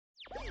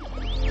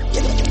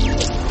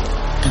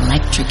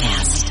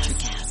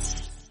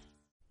NatureCast.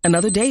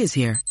 Another day is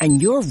here,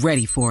 and you're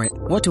ready for it.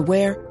 What to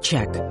wear?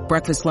 Check.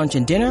 Breakfast, lunch,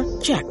 and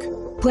dinner? Check.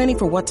 Planning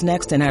for what's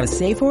next and how to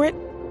save for it?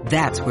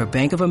 That's where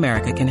Bank of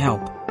America can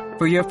help.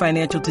 For your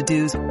financial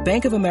to-dos,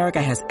 Bank of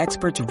America has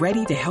experts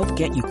ready to help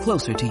get you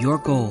closer to your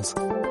goals.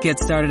 Get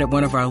started at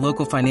one of our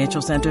local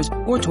financial centers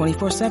or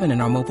 24/7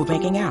 in our mobile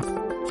banking app.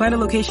 Find a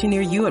location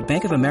near you at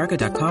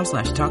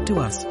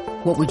bankofamerica.com/talktous.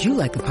 What would you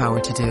like the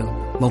power to do?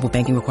 Mobile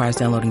banking requires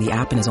downloading the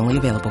app and is only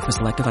available for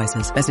select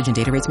devices. Message and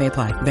data rates may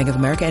apply. Bank of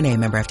America N.A.,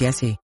 member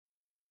FDIC.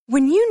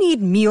 When you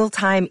need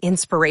mealtime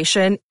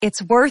inspiration,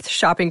 it's worth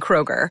shopping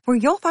Kroger, where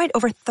you'll find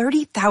over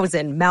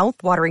 30,000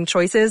 mouth-watering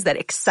choices that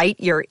excite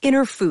your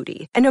inner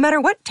foodie. And no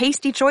matter what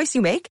tasty choice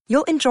you make,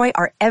 you'll enjoy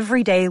our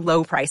everyday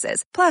low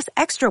prices, plus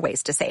extra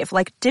ways to save,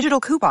 like digital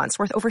coupons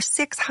worth over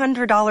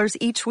 $600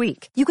 each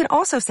week. You can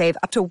also save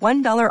up to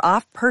 $1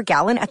 off per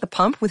gallon at the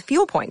pump with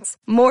fuel points.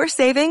 More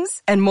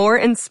savings and more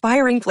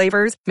inspiring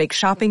flavors make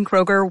shopping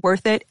Kroger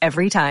worth it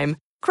every time.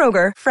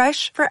 Kroger,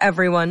 fresh for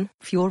everyone.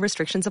 Fuel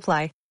restrictions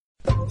apply.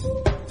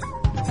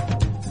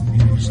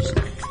 Music,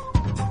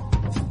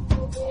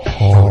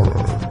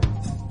 horror,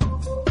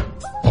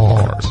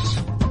 art,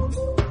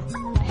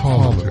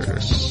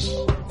 politics,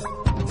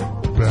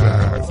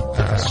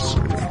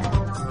 badassery.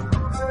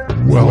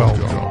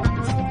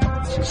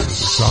 Welcome to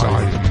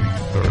Society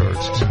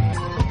 13.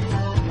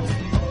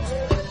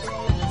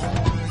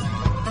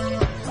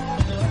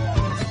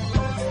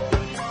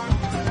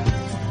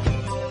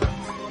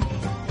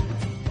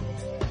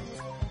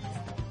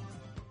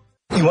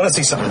 You want to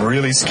see something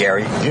really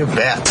scary? You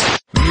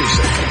bet.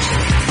 Music,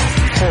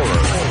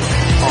 horror,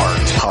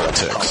 art,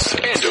 politics,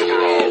 and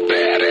overall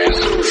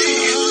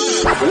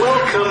badassery.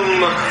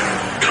 Welcome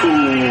to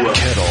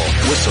Kettle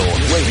Whistle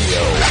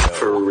Radio.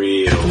 For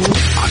Real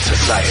On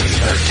Society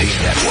 13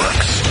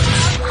 Networks.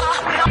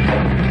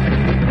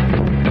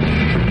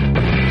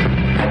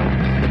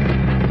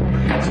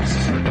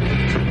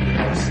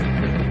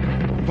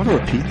 Want to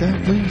repeat that,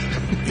 please?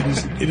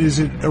 It is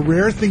a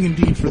rare thing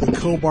indeed for the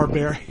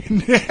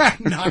co-barbarian.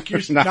 knock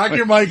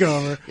your mic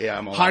over. Yeah,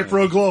 I'm all High right.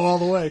 pro glow all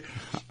the way.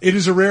 It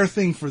is a rare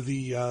thing for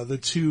the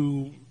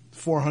two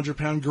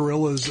 400-pound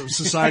gorillas of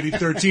Society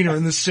 13 are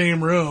in the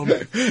same room.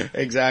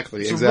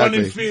 Exactly. So run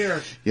in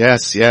fear.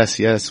 Yes.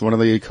 One of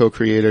the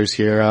co-creators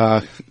here.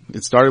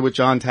 It started with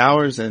John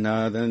Towers, and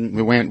then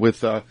we went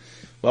with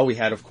we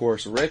had, of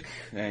course, Rick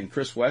and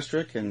Chris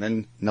Westrick, and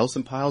then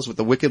Nelson Piles with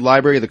the Wicked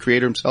Library. The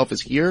creator himself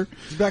is here.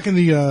 Back in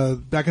the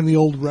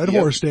old Red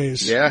Horse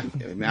days. Yeah.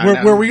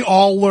 Where we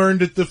all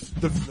learned at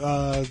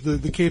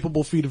the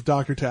capable feet of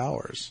Dr.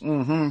 Towers.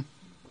 Mm-hmm.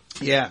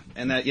 Yeah,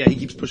 and he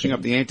keeps pushing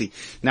up the ante.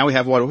 Now we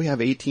have we have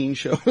 18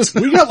 shows.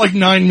 We got like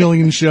 9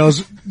 million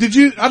shows.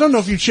 I don't know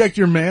if you checked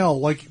your mail,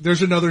 like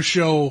there's another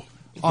show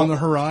on the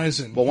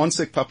horizon. Well, One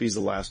Sick Puppy's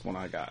the last one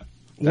I got.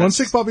 One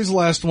Sick Puppy's the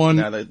last one.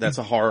 That's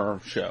a horror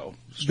show.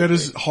 That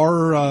is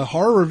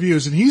horror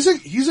reviews, and he's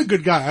a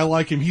good guy. I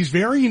like him. He's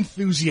very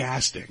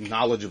enthusiastic,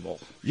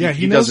 knowledgeable. Yeah,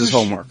 he does his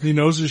homework. He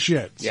knows his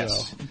shit.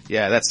 Yes. So.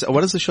 Yeah, that's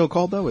what is the show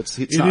called though? It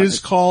is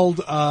called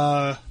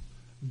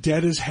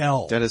Dead as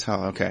Hell. Dead as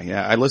Hell. Okay,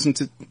 yeah, I listened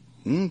to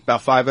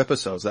about 5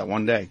 episodes that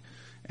one day.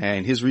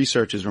 And his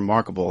research is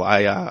remarkable.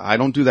 I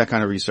don't do that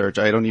kind of research.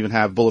 I don't even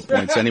have bullet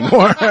points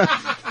anymore.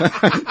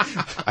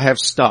 I have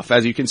stuff,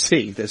 as you can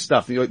see. There's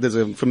stuff. There's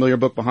a familiar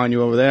book behind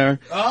you over there.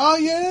 Oh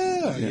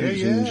yeah.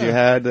 You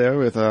had there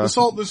with this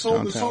whole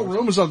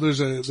room is up.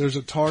 There's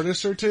a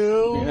TARDIS or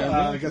two.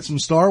 I got some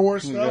Star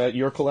Wars stuff.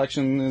 Your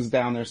collection is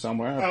down there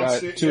somewhere.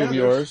 I've got 2 of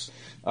yours.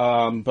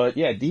 But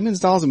yeah,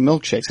 Demons, Dolls, and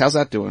Milkshakes. How's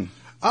that doing?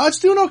 It's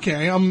doing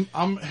okay.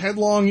 I'm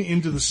headlong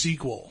into the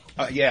sequel.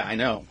 Yeah, I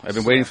know. I've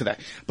been waiting for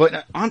that.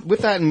 But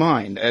with that in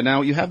mind, and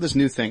now you have this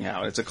new thing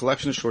out. It's a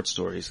collection of short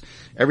stories.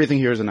 Everything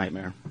here is a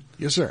nightmare.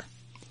 Yes, sir.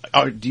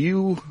 Do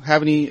you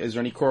have is there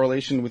any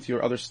correlation with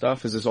your other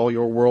stuff? Is this all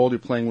your world you're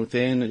playing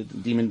within?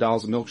 Demon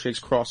Dolls and Milkshakes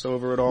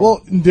crossover at all?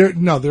 Well,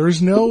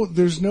 there's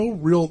no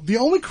real, the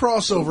only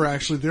crossover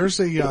actually,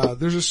 there's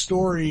a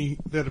story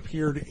that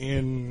appeared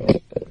in,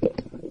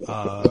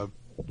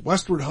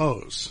 Westward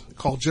Hose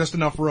called Just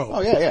Enough Rope.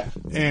 Oh, yeah.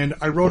 And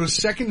I wrote a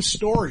second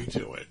story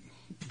to it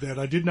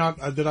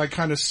that I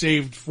kind of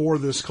saved for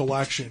this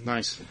collection.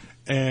 Nice.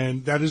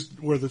 And that is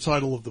where the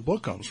title of the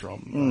book comes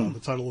from.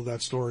 The title of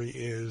that story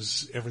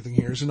is Everything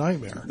Here is a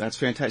Nightmare. That's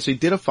fantastic. So you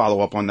did a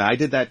follow-up on that. I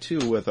did that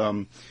too with,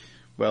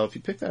 if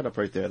you pick that up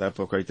right there, that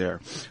book right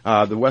there,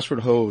 the Westward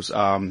Hose,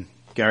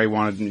 Gary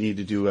wanted me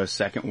to do a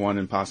second one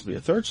and possibly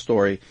a third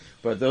story,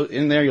 but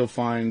in there you'll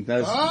find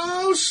that's...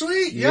 Oh,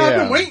 sweet. Yeah, I've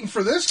been waiting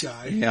for this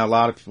guy. Yeah,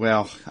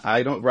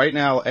 I don't, right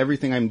now,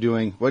 everything I'm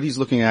doing, what he's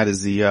looking at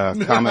is the,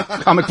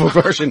 comic book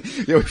version.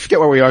 We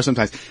forget where we are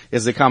sometimes,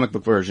 is the comic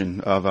book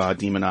version of,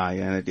 Demon Eye,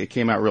 and it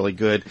came out really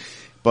good.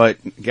 But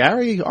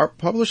Gary, our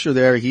publisher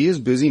there, he is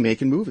busy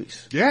making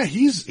movies. Yeah,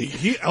 he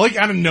like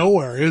out of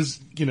nowhere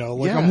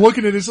I'm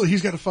looking at his,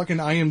 he's got a fucking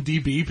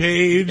IMDb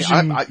page.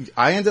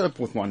 I ended up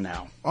with one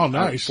now. Oh,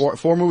 nice.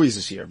 4 movies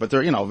this year, but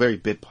they're, very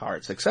bit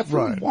parts, except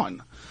for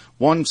one.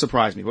 One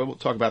surprised me, but we'll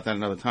talk about that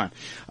another time.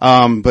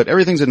 But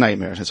everything's a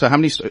nightmare. So how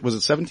many, was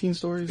it 17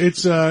 stories?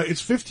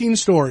 It's 15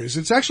 stories.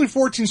 It's actually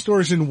 14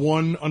 stories in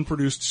one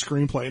unproduced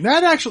screenplay. And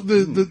that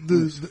actually,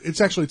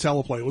 it's actually a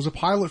teleplay. It was a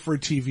pilot for a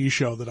TV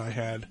show that I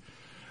had,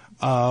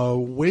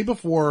 way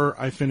before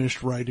I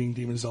finished writing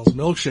Demons, Dolls, and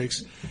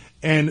Milkshakes.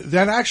 And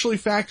that actually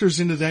factors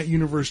into that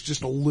universe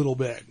just a little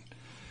bit.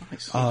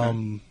 Nice.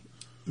 Okay.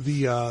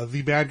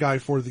 The bad guy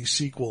for the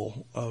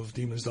sequel of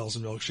Demons, Dolls,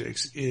 and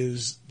Milkshakes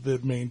is the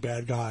main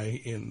bad guy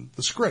in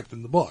the script,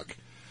 in the book.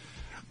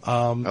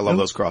 I love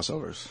those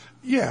crossovers.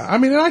 Yeah, I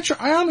mean,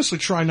 I honestly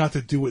try not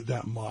to do it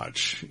that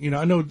much. You know,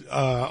 I know,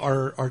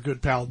 our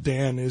good pal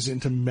Dan is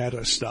into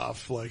meta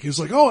stuff. Like, he's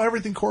like, oh,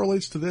 everything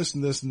correlates to this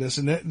and this and this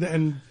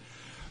and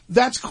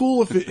that's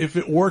cool if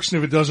it works,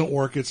 and if it doesn't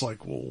work, it's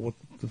like, well, what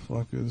the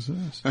fuck is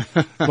this?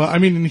 But I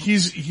mean,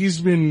 he's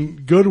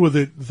been good with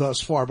it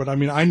thus far, but I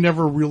mean, I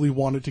never really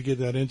wanted to get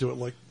that into it.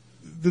 Like,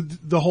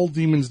 the whole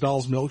Demons,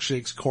 Dolls,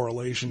 Milkshakes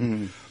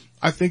correlation,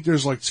 I think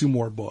there's like 2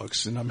 more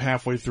books, and I'm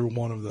halfway through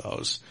one of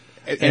those.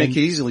 And it can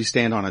easily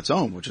stand on its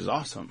own, which is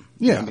awesome.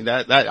 Yeah. I mean,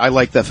 that I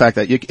like the fact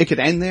that it could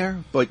end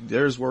there, but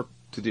there's work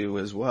to do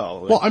as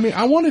well. Well, I mean,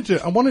 I wanted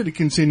to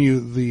continue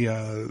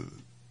the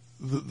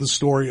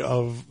story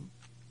of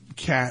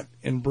Kat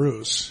and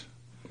Bruce.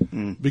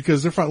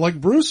 Because they're fine.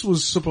 Like, Bruce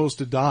was supposed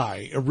to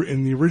die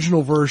in the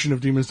original version of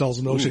Demons, Dolls,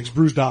 and Milkshakes.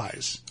 Bruce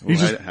dies. Well,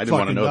 I didn't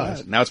want to know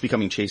that. Now it's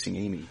becoming Chasing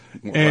Amy.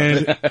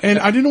 And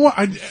I didn't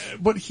want,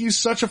 but he's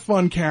such a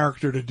fun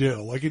character to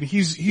do. Like,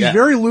 he's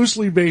very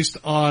loosely based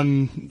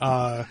on,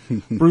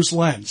 Bruce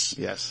Lentz.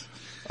 Yes.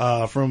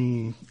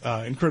 From,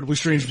 Incredibly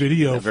Strange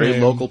Video. Very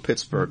fame. local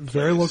Pittsburgh.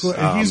 Very local.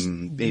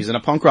 And he's in a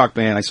punk rock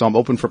band. I saw him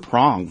open for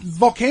Prong.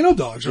 Volcano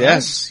Dogs,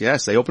 right?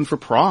 Yes. They opened for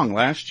Prong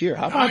last year.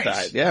 How about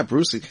Nice. that? Yeah,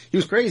 Bruce, he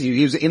was crazy.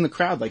 He was in the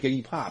crowd like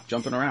Iggy Pop,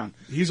 jumping around.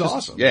 He's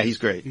awesome. Yeah, he's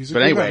great.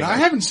 But anyway. I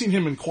haven't seen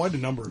him in quite a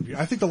number of years.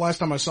 I think the last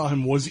time I saw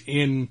him was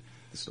in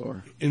the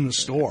store. In the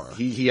store.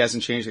 He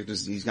hasn't changed it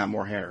because he's got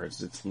more hair.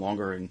 It's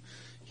longer and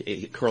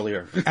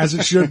curlier. As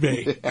it should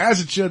be.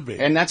 As it should be.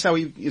 And that's how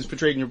he is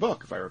portrayed in your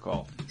book, if I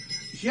recall.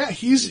 Yeah,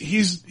 he's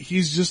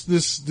just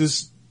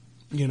this,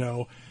 you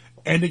know,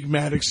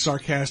 enigmatic,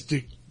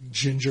 sarcastic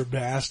ginger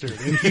bastard.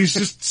 And he's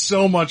just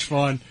so much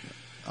fun.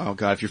 Oh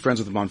God, if you're friends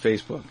with him on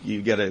Facebook,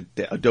 you get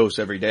a dose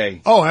every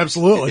day. Oh,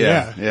 absolutely.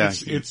 Yeah.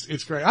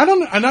 It's great. I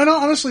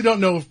honestly don't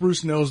know if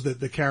Bruce knows that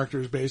the character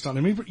is based on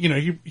him.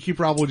 He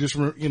probably just,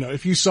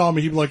 if you saw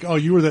me, he'd be like, oh,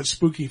 you were that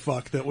spooky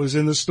fuck that was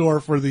in the store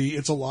for the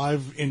It's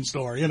Alive in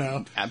store, you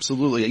know?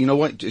 Absolutely. You know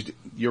what?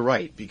 You're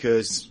right,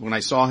 because when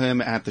I saw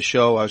him at the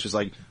show, I was just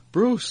like,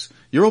 Bruce,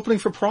 you're opening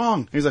for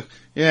Prong. He's like,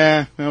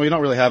 yeah, well, we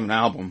don't really have an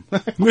album.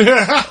 That's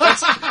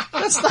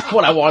not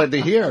what I wanted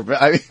to hear.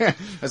 But I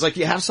was like,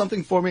 you have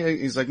something for me?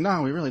 He's like,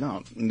 no, we really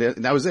don't. And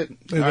that was it.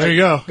 There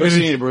you go. Good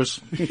seeing you, Bruce.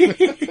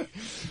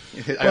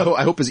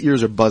 I hope his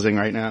ears are buzzing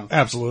right now.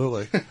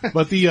 Absolutely.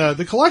 But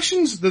the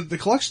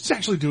collection's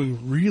actually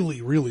doing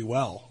really, really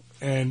well.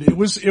 And it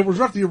was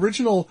rough. The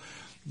original,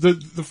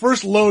 the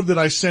first load that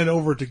I sent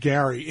over to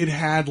Gary, it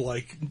had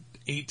like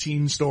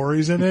 18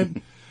 stories in it.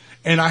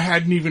 And I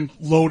hadn't even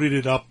loaded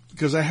it up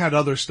because I had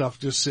other stuff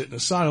just sitting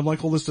aside. I'm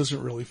like, well, this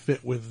doesn't really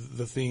fit with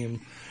the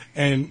theme.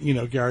 And,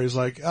 Gary's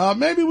like,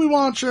 maybe we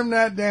want to trim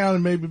that down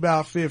and maybe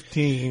about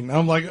 15.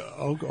 I'm like,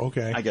 oh,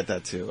 okay. I get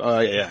that too.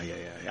 Yeah.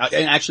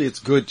 And actually it's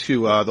good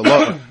too.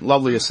 The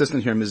lovely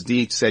assistant here, Ms.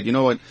 D, said, you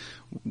know what?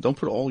 Don't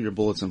put all your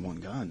bullets in one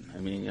gun. I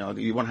mean,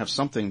 you want to have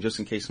something just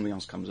in case something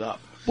else comes up.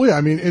 Well, yeah,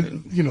 I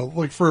mean,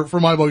 like for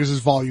my book, this is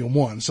volume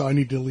 1, so I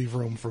need to leave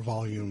room for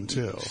volume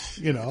 2.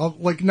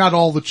 Like not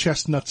all the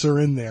chestnuts are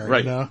in there,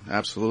 right?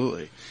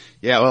 Absolutely.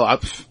 Yeah,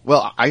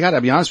 well, I gotta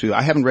be honest with you.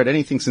 I haven't read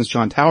anything since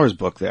John Towers'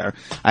 book there.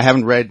 I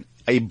haven't read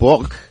a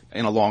book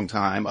in a long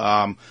time.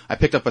 I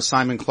picked up a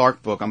Simon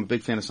Clark book. I'm a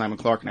big fan of Simon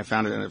Clark, and I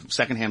found it in a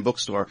secondhand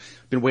bookstore.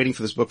 Been waiting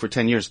for this book for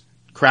 10 years.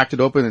 Cracked it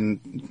open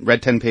and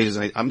read 10 pages,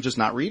 and I'm just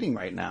not reading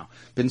right now.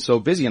 Been so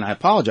busy, and I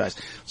apologize.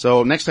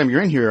 So next time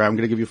you're in here, I'm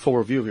going to give you a full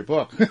review of your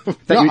book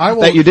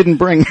that you didn't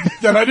bring.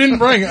 That I didn't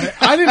bring.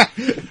 I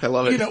didn't. I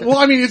love it. Well,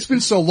 I mean, it's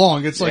been so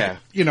long. It's like,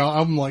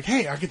 I'm like,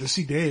 hey, I get to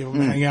see Dave. I'm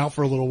going to hang out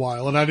for a little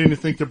while, and I didn't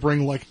think to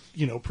bring like,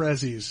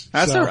 prezzies.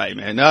 That's all right,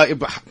 man.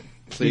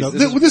 Please,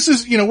 this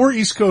is, we're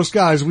East Coast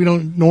guys. We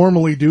don't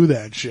normally do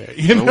that shit.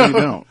 No, we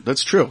don't.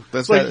 That's true.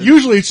 That's like,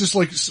 usually it's just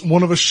like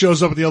one of us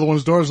shows up at the other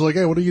one's doors like,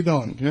 hey, what are you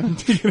doing?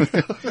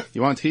 Yeah.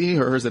 You want tea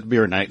or is it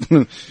beer night?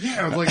 Yeah,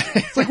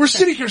 it's like we're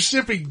sitting here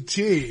sipping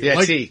tea.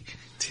 Yeah, tea.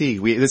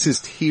 This is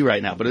tea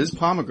right now, but it is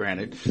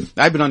pomegranate.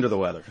 I've been under the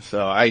weather,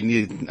 so I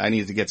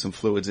needed to get some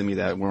fluids in me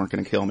that weren't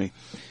going to kill me.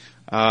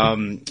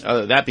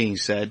 That being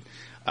said,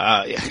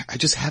 I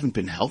just haven't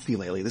been healthy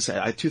lately.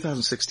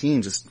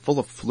 2016 just full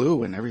of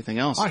flu and everything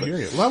else. I hear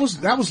you. Well,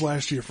 that was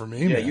last year for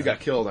me. Yeah, man. you got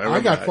killed. I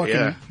got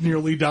fucking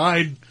nearly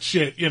died.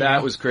 Shit,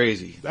 That was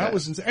crazy. That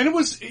was insane. And it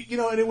was,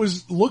 and it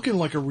was looking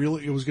like it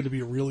was going to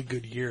be a really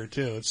good year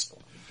too. It's,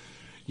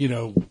 you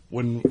know,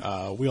 when,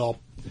 we all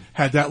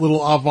had that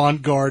little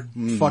avant-garde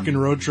fucking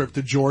road trip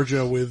to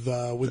Georgia with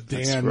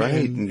Dan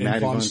and Maddie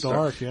Von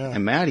Stark, yeah.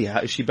 And Maddie,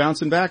 is she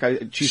bouncing back?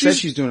 She says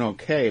she's doing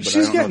okay, but she's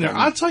I don't getting know there.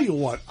 I'll tell you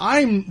what,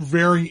 I'm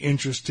very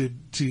interested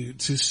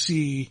to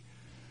see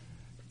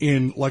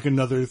in like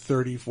another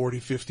 30, 40,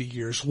 50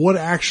 years what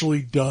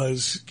actually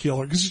does kill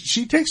her. Cause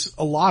she takes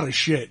a lot of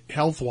shit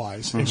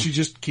health-wise and she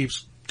just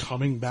keeps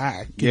coming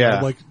back. You know,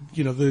 like,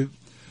 the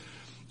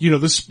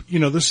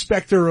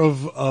specter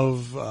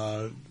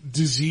of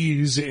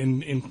disease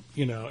and,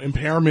 you know,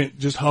 impairment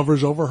just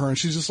hovers over her and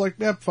she's just like,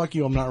 yeah, fuck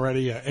you, I'm not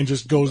ready yet, and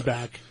just goes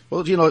back.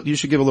 Well, you know, you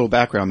should give a little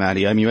background,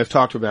 Maddie. I mean, I've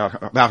talked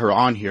about her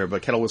on here,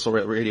 but Kettle Whistle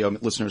Radio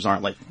listeners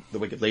aren't like the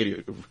Wicked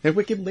Radio.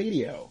 Wicked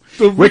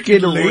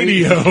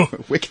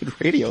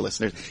Radio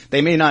listeners.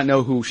 They may not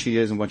know who she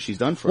is and what she's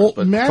done for us,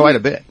 but quite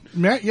a bit.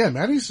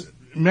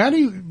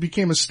 Maddie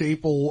became a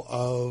staple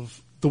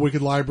of the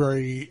Wicked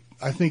Library,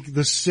 I think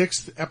the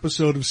 6th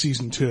episode of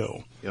season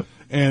 2. Yep.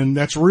 And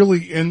that's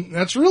really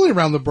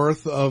around the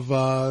birth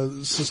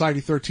of,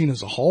 Society 13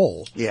 as a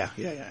whole. Yeah.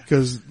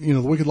 Cause, you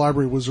know, the Wicked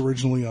Library was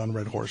originally on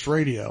Red Horse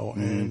Radio.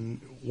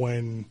 And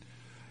when,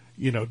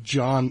 you know,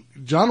 John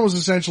was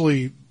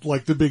essentially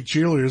like the big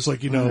cheerleader. It's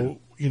like, you know,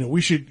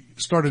 we should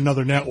start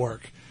another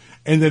network.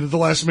 And then at the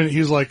last minute,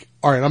 he's like,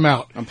 all right, I'm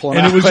out. I'm pulling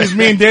out. And it was just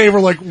me and Dave were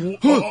like,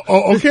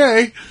 oh,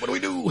 okay. What do we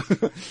do?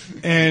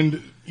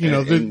 And, you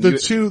know,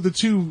 the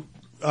two,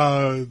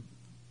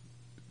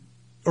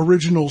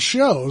 original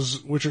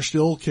shows, which are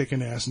still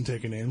kicking ass and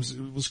taking names,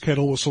 it was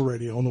Kettle Whistle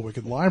Radio and the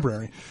Wicked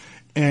Library.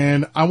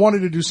 And I wanted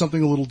to do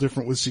something a little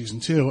different with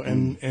season 2,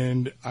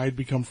 and I'd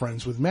become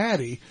friends with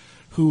Maddie,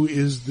 who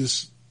is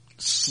this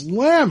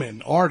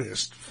slamming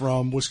artist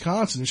from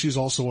Wisconsin, and she's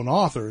also an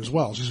author as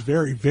well. She's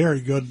very, very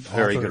good author.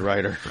 Very good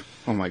writer.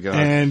 Oh my God.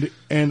 And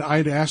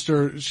I'd asked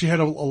her, she had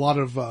a lot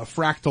of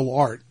fractal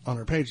art on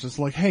her page. It's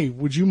like, hey,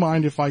 would you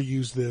mind if I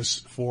use this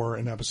for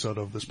an episode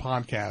of this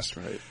podcast?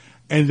 Right.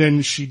 And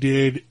then she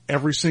did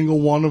every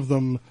single one of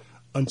them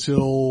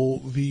until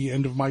the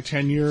end of my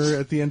tenure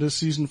at the end of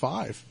season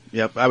 5.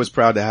 Yep, I was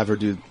proud to have her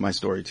do my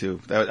story too.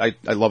 I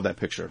love that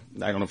picture.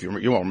 I don't know if you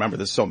won't remember.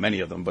 There's so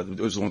many of them, but it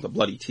was the one with the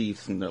bloody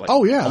teeth, and they're like,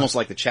 almost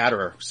like the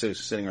Chatterer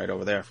sitting right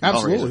over there.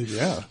 Absolutely,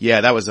 yeah.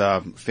 Yeah, that was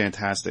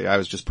fantastic. I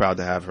was just proud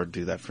to have her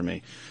do that for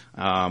me.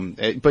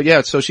 But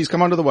yeah, so she's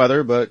come under the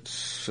weather, but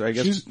I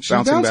guess she's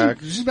bouncing back.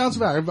 She's bouncing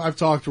back. I've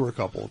talked to her a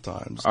couple of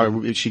times.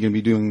 Is she going to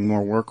be doing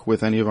more work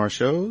with any of our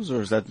shows,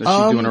 or is she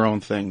doing her own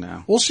thing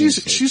now? Well,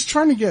 she's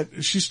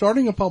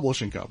starting a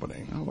publishing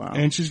company. Oh wow.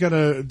 And she's got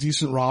a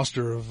decent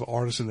roster of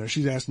artists in there.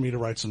 She's asked me to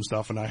write some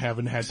stuff, and I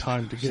haven't had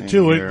time to get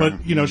to it,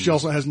 but you know, she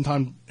also hasn't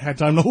had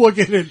time to look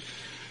at it.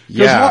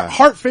 Yeah.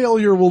 Heart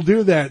failure will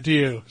do that to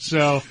you.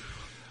 So,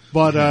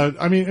 but,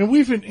 I mean, and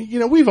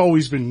we've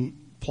always been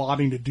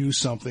plotting to do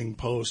something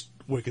post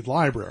Wicked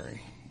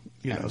Library.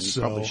 You know,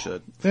 so. Probably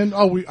should. And,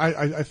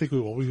 I think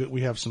we will.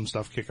 We have some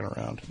stuff kicking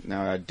around.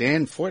 Now,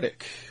 Dan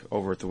Fordick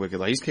over at the Wicked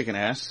Library, he's kicking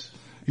ass.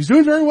 He's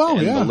doing very well,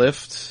 and yeah. The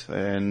Lift,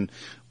 and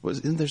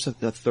isn't there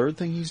a third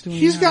thing he's doing?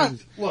 He's got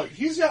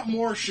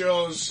more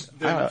shows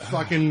than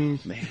fucking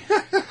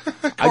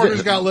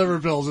Carter's Got Liver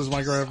Pills, as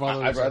my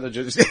grandfather I'd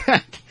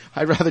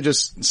rather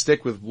just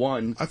stick with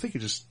one. I think I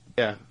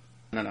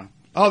don't know.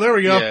 Oh, there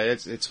we go. Yeah,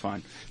 it's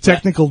fine.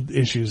 Technical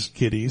issues,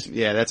 kiddies.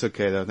 Yeah, that's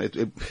okay though.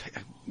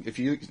 If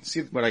you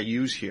see what I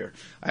use here,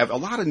 I have a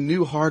lot of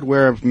new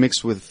hardware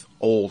mixed with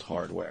old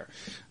hardware.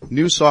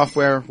 New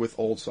software with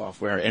old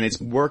software, and it's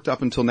worked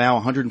up until now,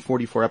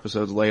 144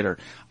 episodes later.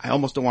 I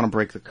almost don't want to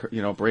break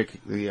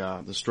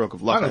the stroke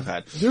of luck I've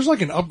had. There's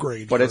like an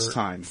upgrade, but it's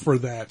time for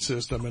that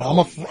system, and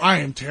I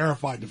am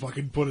terrified to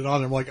fucking put it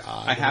on. I'm like,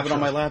 I have it on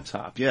my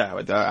laptop. Yeah,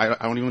 I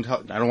don't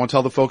want to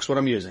tell the folks what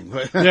I'm using.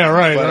 Yeah,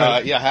 right. But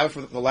right. I have it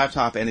for the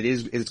laptop, and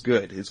it's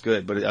good. It's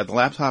good, but the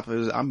laptop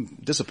I'm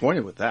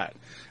disappointed with that.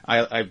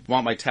 I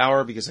want my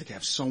tower because I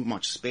have so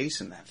much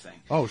space in that thing.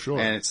 Oh, sure.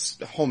 And it's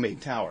a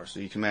homemade tower,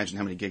 so you can imagine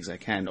how many gigs I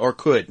can, or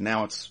could.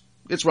 Now it's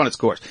run its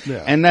course.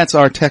 Yeah. And that's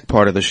our tech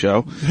part of the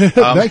show.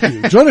 Thank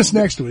you. Join us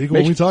next week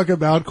when we talk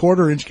about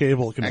quarter-inch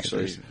cable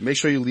connectors. Actually, make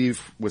sure you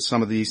leave with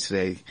some of these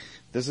today.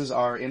 This is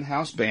our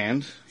in-house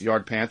band,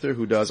 Yard Panther,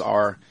 who does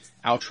our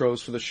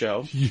outros for the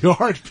show.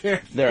 Yard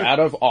Panther. They're out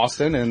of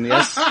Austin, and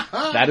yes,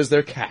 that is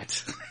their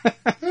cat.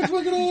 That's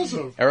fucking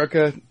awesome.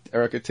 Erica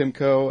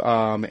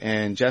Timko,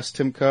 and Jess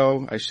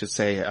Timko, I should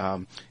say,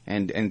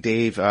 and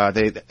Dave,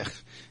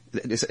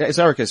 it's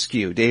Erica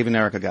Skew. Dave and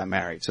Erica got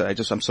married, so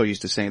I'm so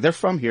used to saying they're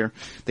from here.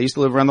 They used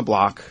to live around the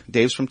block.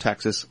 Dave's from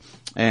Texas,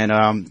 and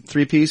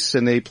 3-piece,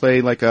 and they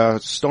play like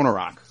a stoner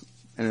rock.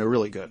 And they're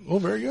really good. Oh,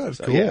 very good.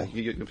 So, cool.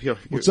 Yeah,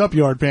 What's up,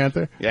 Yard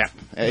Panther? Yeah.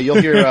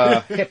 You'll hear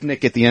Hip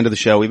Nick at the end of the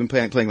show. We've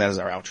been playing that as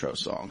our outro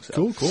song.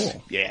 So.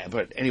 Cool. Yeah,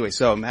 but anyway,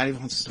 so Maddie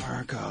Von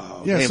Stark, Dan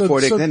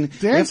Fordick, then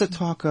we have to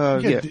talk,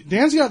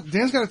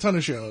 Dan's got a ton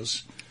of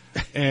shows,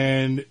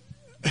 and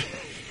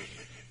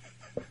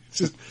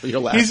you're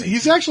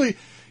laughing.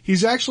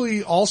 He's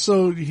actually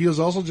also, he has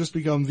also just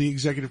become the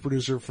executive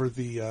producer for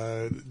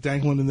the,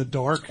 Danglin' in the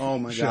Dark. Oh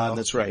my show. God,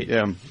 that's right.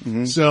 Yeah.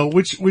 Mm-hmm. So,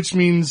 which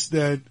means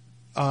that,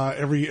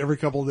 every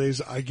couple of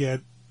days I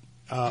get,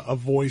 a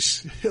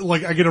voice,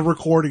 like I get a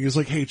recording. It's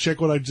like, hey, check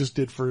what I just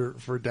did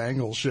for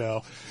Dangle's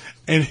show.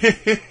 And,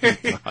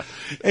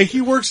 and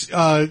he works,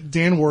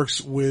 Dan works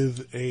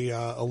with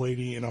a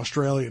lady in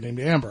Australia named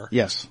Amber.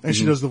 Yes. And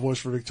she does the voice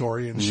for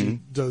Victoria, and she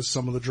does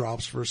some of the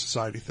drops for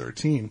Society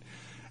 13.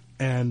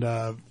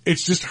 And,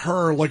 it's just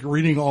her, like,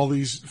 reading all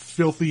these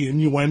filthy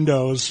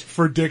innuendos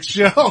for Dick's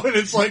show. And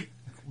it's like,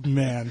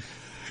 man.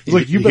 It's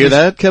like, you hear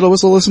that, Kettle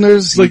Whistle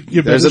listeners? It's like,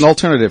 there's an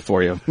alternative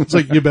for you. It's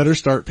like, you better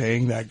start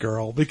paying that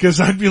girl, because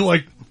I'd be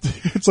like,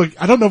 it's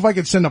like, I don't know if I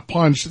could send a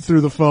punch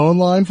through the phone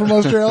line from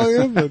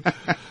Australia,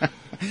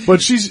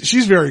 but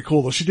she's very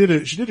cool though. She did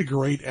a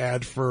great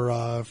ad for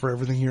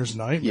Everything Here's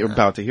Nightmare. You're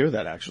about to hear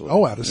that, actually.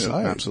 Oh, out of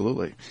sight.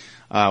 Absolutely.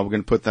 We're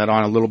going to put that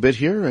on a little bit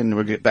here, and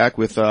we'll get back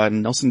with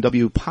Nelson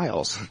W.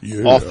 Piles,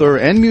 author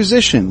and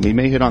musician. We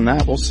may hit on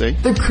that. We'll see.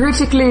 The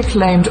critically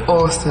acclaimed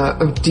author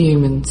of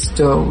Demons,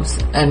 Dolls,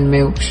 and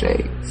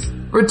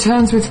Milkshakes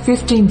returns with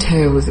 15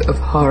 tales of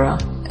horror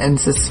and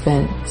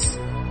suspense.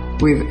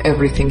 With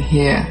Everything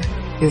Here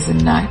is a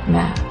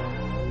Nightmare.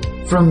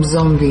 From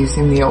zombies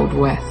in the Old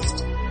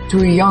West to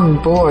a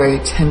young boy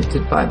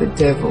tempted by the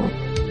devil.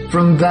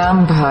 From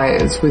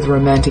vampires with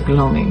romantic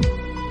longing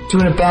to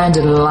an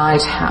abandoned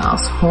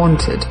lighthouse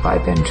haunted by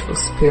vengeful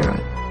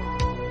spirit.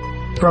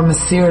 From a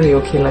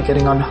serial killer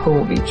getting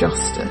unholy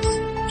justice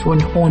to an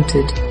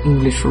haunted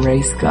English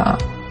race car.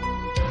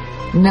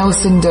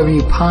 Nelson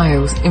W.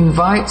 Piles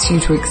invites you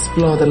to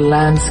explore the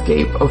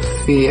landscape of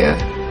fear,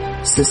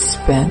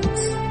 suspense,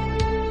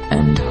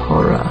 and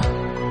horror.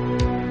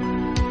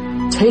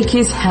 Take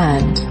his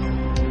hand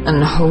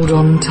and hold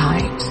on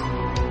tight.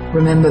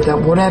 Remember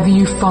that whatever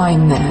you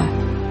find there,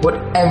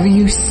 whatever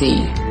you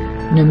see,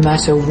 no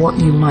matter what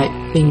you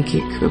might think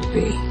it could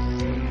be,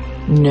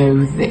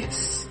 know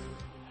this.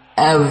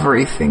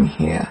 Everything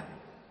here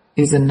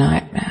is a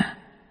nightmare.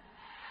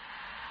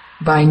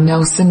 By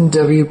Nelson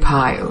W.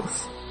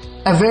 Piles.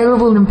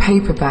 Available in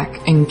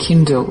paperback and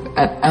Kindle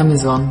at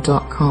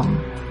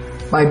Amazon.com.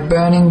 By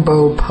Burning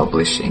Bowl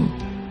Publishing.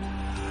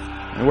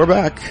 And we're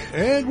back.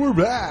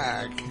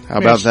 How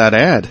about that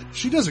ad?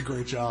 She does a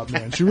great job,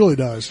 man. She really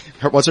does.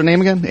 What's her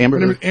name again? Amber?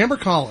 Her name is Amber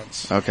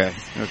Collins. Okay.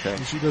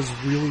 And she does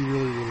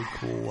really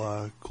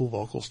cool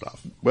vocal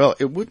stuff. Well,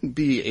 it wouldn't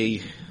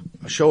be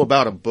a show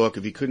about a book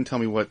if you couldn't tell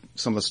me what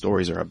some of the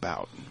stories are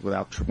about,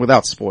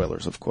 without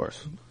spoilers, of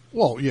course.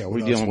 Well, yeah,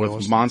 we're dealing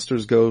with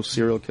monsters, ghosts,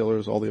 serial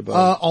killers, all the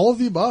above. All of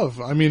the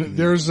above. I mean,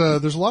 there's a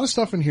lot of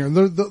stuff in here. And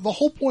the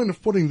whole point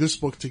of putting this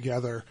book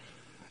together,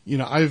 you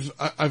know,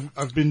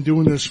 I've been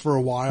doing this for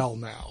a while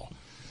now.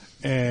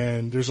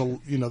 And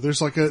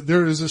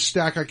there is a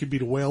stack I could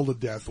beat a whale to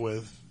death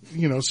with.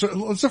 You know,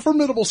 so it's a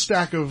formidable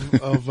stack of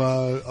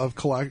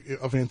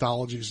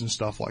anthologies and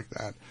stuff like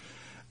that.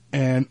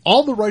 And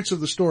all the rights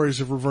of the stories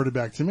have reverted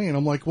back to me. And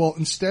I'm like, well,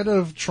 instead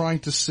of trying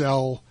to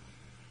sell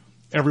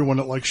everyone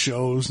at like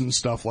shows and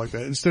stuff like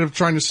that, instead of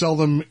trying to sell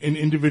them an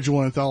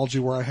individual anthology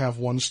where I have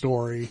one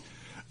story,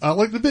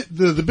 like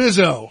the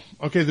Bizzo,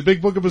 okay, the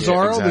Big Book of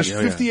Bizarro, yeah,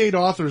 exactly. There's 58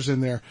 authors in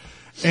there.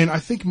 And I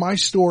think my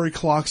story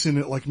clocks in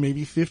at like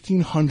maybe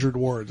 1,500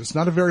 words. It's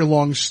not a very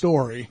long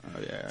story. Oh,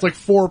 yeah. It's like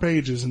 4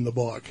 pages in the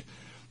book.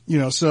 You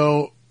know,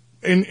 so,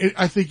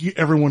 I think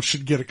everyone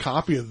should get a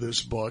copy of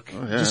this book.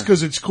 Oh, yeah. Just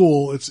cause it's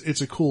cool.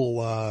 It's a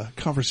cool,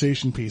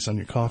 conversation piece on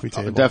your coffee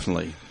table. Oh,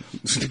 definitely.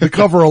 The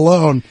cover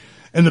alone.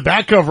 And the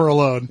back cover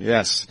alone.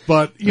 Yes.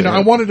 But, you know, I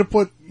wanted to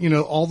put, you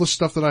know, all the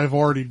stuff that I've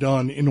already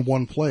done in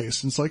one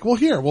place. And it's like,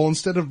 well,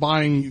 instead of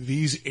buying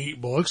these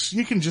 8 books,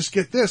 you can just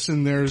get this,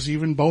 and there's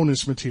even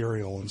bonus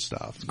material and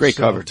stuff. Great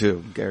cover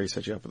too. Gary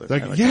set you up with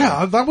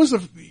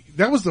it.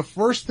 That was the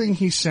first thing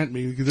he sent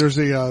me. There's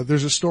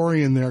a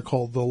story in there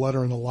called The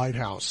Letter in the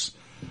Lighthouse,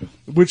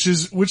 which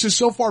has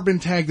so far been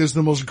tagged as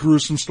the most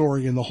gruesome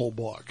story in the whole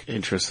book.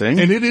 Interesting.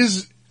 And it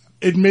is,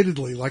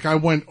 admittedly, like I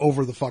went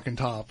over the fucking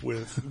top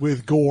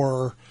with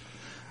gore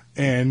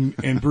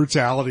and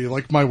brutality.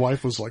 Like my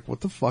wife was like,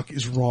 "What the fuck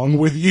is wrong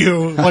with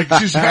you?" Like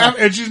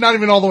and she's not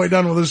even all the way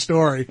done with the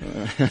story.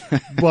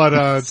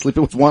 But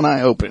sleeping with one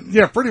eye open.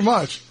 Yeah, pretty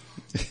much.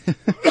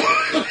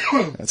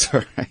 That's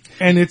all right.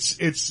 And it's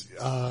you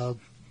know,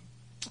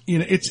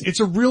 it's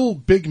a real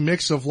big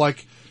mix of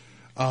like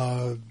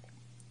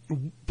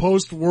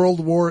post World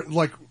War,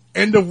 like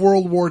end of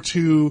World War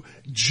II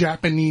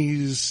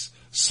Japanese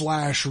 /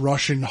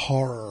 Russian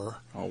horror.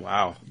 Oh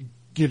wow.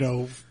 You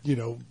know,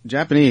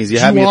 Japanese, you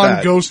have me at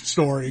that. ghost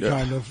story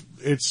kind of.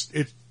 It's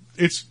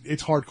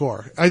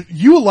hardcore.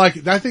 You will like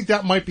it. I think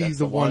that might be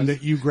the one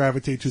that you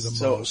gravitate to the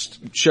most.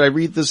 Should I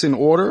read this in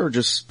order or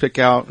just pick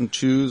out and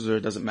choose, or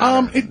does it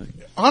matter? It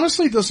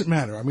honestly doesn't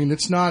matter. I mean,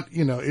 it's not,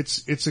 you know,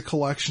 it's a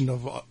collection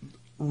of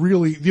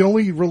really, the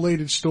only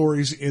related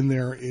stories in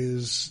there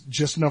is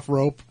Just Enough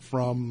Rope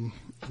from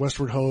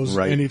Westward Hose,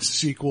 right, and its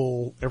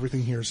sequel,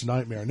 Everything Here's a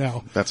Nightmare.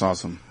 Now, that's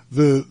awesome.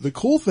 The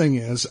cool thing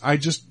is, I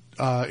just,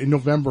 in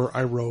November,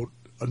 I wrote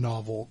a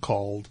novel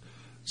called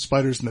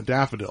Spiders and the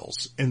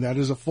Daffodils, and that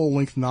is a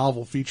full-length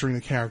novel featuring the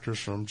characters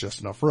from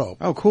Just Enough Rope.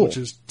 Oh, cool. Which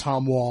is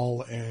Tom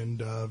Wall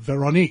and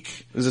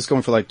Veronique. Is this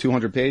going for like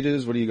 200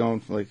 pages? What are you going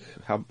for? Like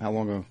how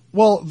long ago?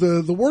 Well,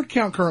 the word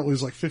count currently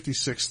is like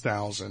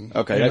 56,000.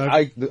 Okay,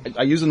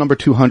 I use the number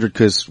 200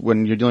 because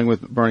when you're dealing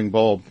with Burning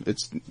Bulb,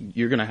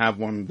 you're going to have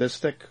one this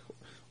thick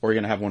or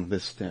you're going to have one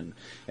this thin.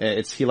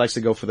 He likes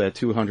to go for the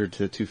 200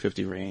 to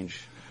 250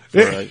 range for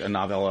a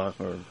novella.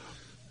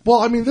 Well,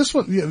 I mean, this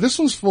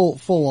one's full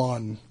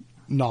on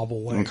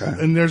novel length. Okay.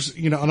 And there's,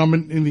 and I'm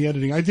in the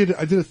editing. I did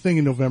a thing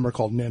in November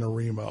called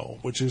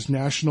NaNoWriMo, which is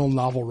National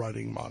Novel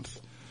Writing Month.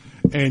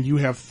 And you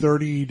have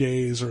 30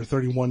 days or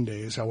 31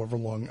 days, however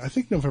long. I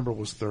think November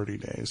was 30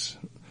 days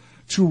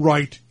to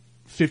write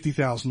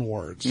 50,000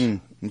 words of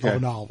a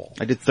novel.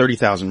 I did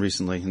 30,000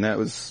 recently, and that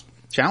was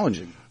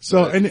challenging.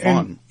 So, and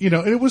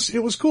it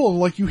was cool.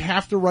 Like, you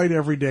have to write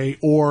every day,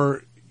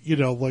 or,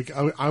 like,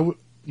 I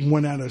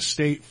went out of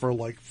state for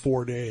like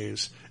 4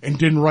 days and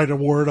didn't write a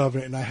word of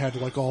it, and I had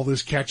like all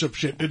this catch up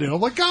shit to do. I'm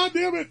like, God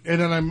damn it!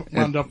 And then I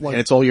wound up like,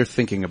 and it's all you're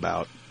thinking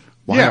about.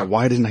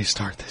 Why didn't I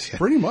start this yet?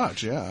 Pretty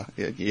much, yeah.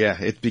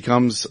 It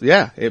becomes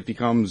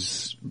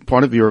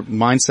part of your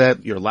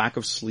mindset, your lack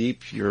of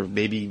sleep,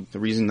 maybe the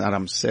reason that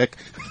I'm sick.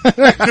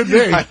 Could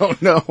be. I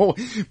don't know.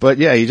 But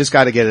yeah, you just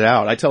gotta get it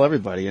out. I tell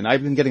everybody, and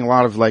I've been getting a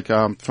lot of like,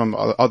 from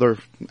other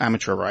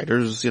amateur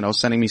writers,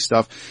 sending me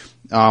stuff,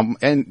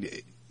 and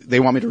they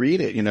want me to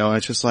read it, and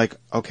it's just like,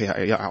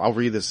 okay, I'll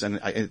read this, and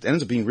it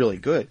ends up being really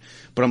good.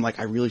 But I'm like,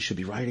 I really should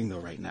be writing though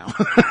right now.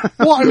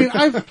 Well, I mean,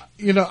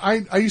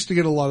 I used to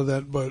get a lot of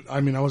that, but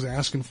I mean, I was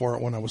asking for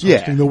it when I was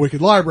hosting the Wicked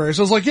Library.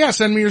 So I was like, yeah,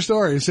 send me your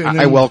stories. And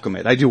I welcome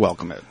it. I do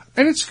welcome it.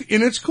 And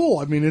it's cool.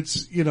 I mean,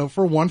 it's,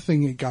 for one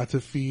thing, it got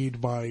to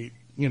feed my,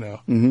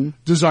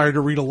 desire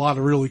to read a lot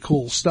of really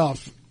cool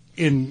stuff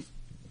in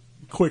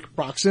quick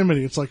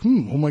proximity. It's like,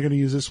 who am I going to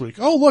use this week?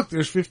 Oh, look,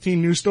 there's 15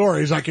 new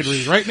stories I could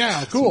read right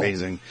now. Cool. That's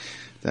amazing.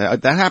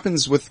 That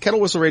happens with Kettle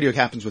Whistle Radio.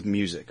 Happens with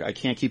music. I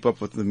can't keep up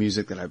with the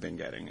music that I've been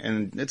getting,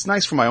 and it's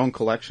nice for my own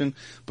collection.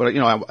 But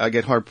I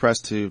get hard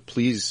pressed to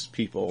please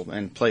people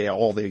and play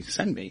all they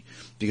send me,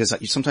 because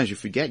sometimes you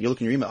forget. You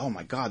look in your email. Oh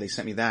my God, they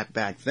sent me that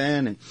back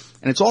then, and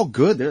it's all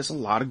good. There's a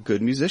lot of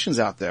good musicians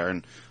out there,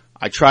 and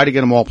I try to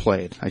get them all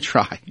played. I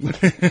try.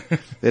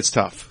 It's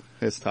tough.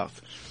 It's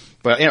tough.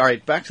 But all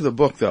right, back to the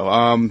book though.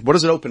 What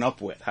does it open up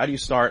with? How do you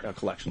start a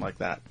collection like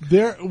that?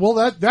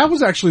 That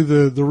was actually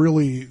the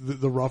really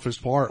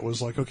roughest part.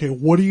 Was like, okay,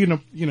 what are you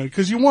gonna,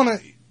 because you want to.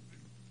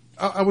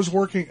 I was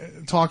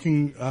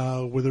talking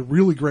with a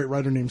really great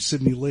writer named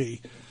Sydney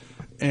Lee,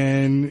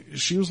 and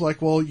she was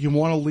like, well, you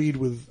want to lead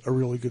with a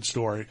really good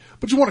story,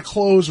 but you want to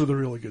close with a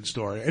really good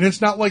story. And it's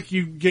not like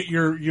you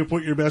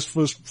put your best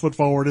foot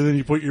forward and then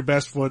you put your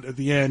best foot at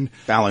the end.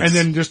 Balance. And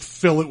then just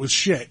fill it with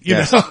shit, you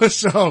know?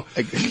 So,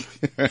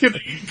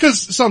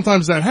 cause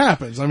sometimes that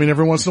happens. I mean,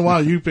 every once in a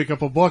while you pick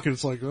up a book and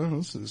it's like, oh,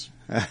 this is,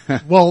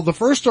 well, the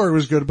first story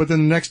was good, but then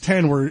the next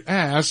 10 were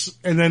ass,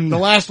 and then the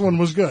last one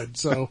was good.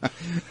 So,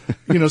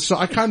 so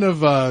I kind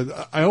of,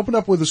 I opened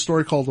up with a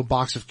story called A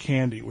Box of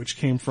Candy, which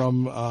came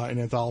from,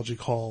 an anthology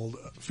called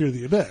Fear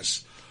the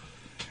Abyss.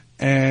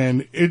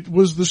 And it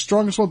was the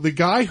strongest one. The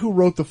guy who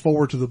wrote the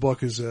foreword to the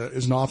book is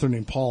an author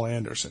named Paul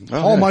Anderson.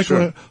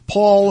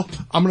 Paul,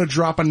 I'm gonna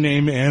drop a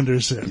name,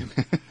 Anderson.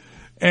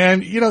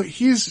 And,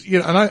 he's,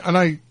 and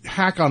I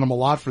hack on him a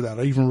lot for that.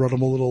 I even wrote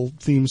him a little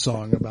theme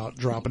song about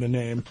dropping a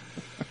name.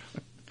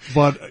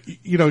 But,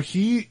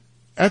 he,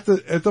 at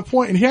the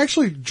point, and he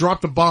actually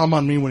dropped a bomb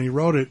on me when he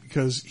wrote it,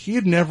 because he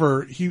had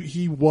never,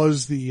 he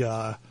was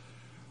the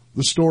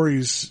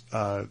story's,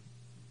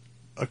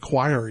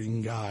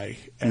 acquiring guy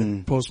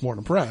at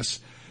Postmortem Press.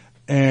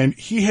 And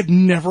he had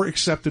never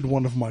accepted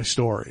one of my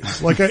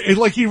stories. Like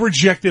he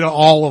rejected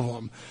all of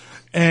them.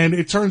 And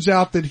it turns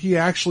out that he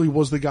actually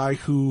was the guy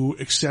who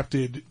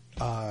accepted,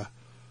 A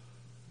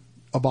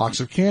Box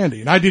of Candy.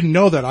 And I didn't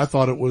know that. I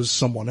thought it was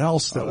someone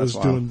else that was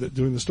doing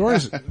the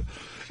stories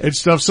and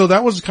stuff. So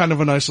that was kind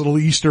of a nice little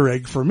Easter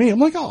egg for me. I'm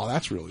like, oh,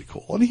 that's really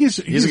cool. And he's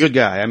a good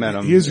guy. I met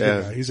him. He is a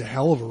good guy. He's a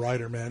hell of a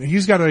writer, man. And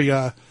he's got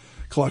a,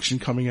 collection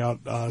coming out,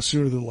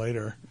 sooner than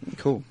later.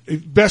 Cool.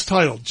 Best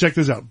title. Check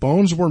this out.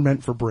 Bones Were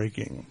Meant for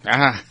Breaking.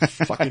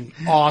 Fucking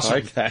awesome. I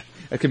like that.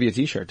 That could be a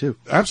t-shirt too.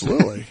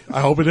 Absolutely.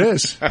 I hope it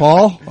is.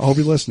 Paul, I hope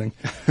you're listening.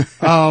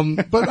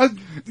 But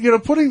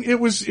it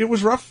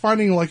was rough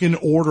finding like an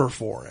order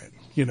for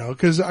it,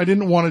 cause I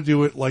didn't want to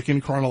do it like in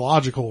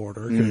chronological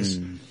order, cause,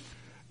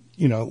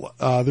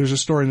 there's a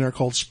story in there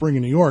called Spring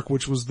in New York,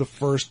 which was the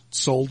first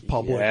sold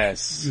public.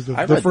 Yes.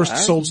 The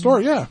first sold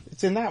story, yeah.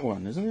 It's in that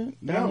one, isn't it?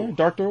 No.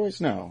 Dark Doorways?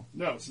 No.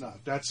 No, it's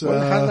not. That's,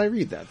 how did I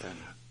read that then?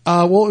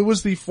 Well, it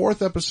was the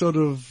 4th episode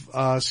of,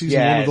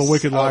 season 1 of The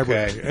Wicked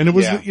Library. And it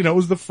was, it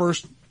was the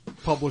first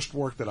published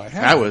work that I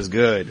had. That was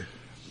good.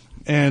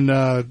 And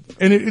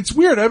it's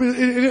weird. I mean,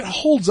 it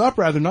holds up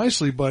rather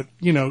nicely, but,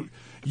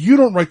 You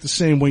don't write the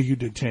same way you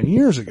did 10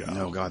 years ago.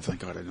 No, God, thank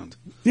God I don't.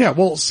 Yeah,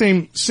 well,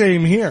 same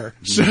here.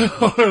 So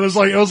it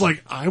was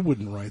like, I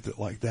wouldn't write it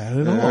like that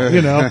at all,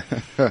 you know.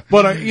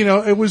 But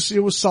it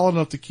was solid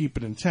enough to keep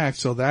it intact.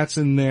 So that's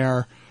in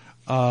there.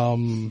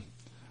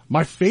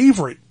 My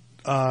favorite,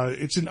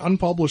 it's an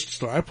unpublished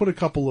story. I put a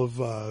couple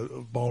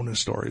of bonus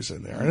stories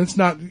in there, and it's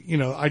not,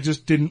 I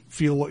just didn't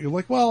feel what you're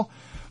like, well,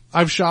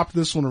 I've shopped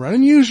this one around.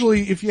 And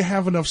usually if you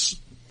have enough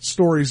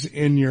stories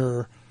in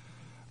your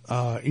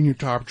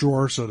top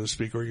drawer, so to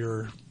speak, or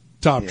your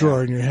top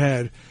drawer in your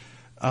head,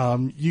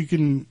 you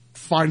can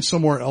find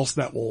somewhere else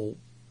that will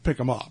pick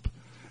them up.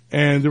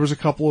 And there was a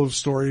couple of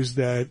stories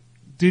that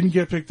didn't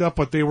get picked up,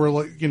 but they were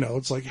like,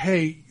 it's like,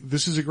 hey,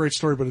 this is a great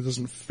story, but it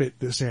doesn't fit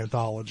this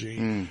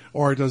anthology,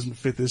 or it doesn't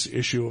fit this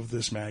issue of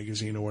this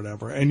magazine or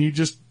whatever. And you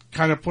just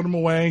kind of put them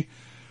away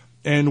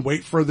and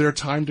wait for their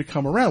time to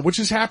come around, which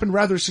has happened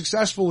rather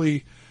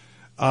successfly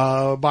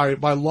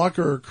by luck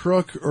or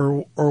crook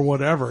or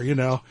whatever,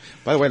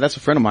 By the way, that's a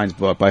friend of mine's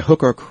book, By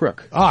Hook or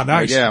Crook. Ah,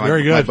 nice.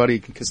 Very good. My buddy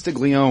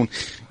Castiglione.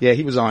 Yeah,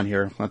 he was on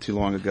here not too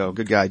long ago.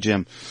 Good guy,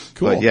 Jim.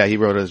 Cool. But yeah, he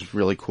wrote a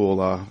really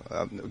cool,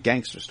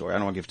 gangster story. I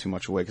don't want to give too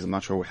much away because I'm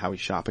not sure how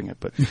he's shopping it.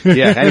 But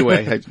yeah,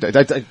 anyway,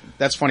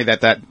 that's funny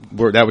that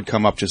word, that would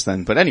come up just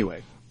then. But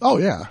anyway. Oh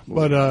yeah.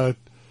 But,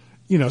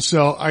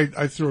 so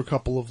I threw a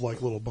couple of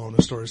like little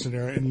bonus stories in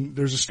there, and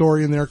there's a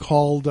story in there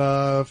called,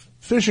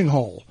 Fishing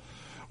Hole,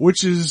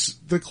 which is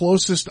the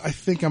closest I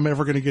think I'm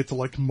ever going to get to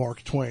like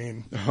Mark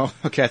Twain. Oh,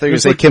 okay. I thought you were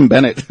going to say Kim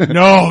Bennett.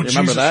 No,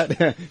 remember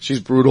that? She's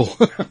brutal.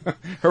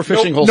 Her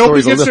fishing hole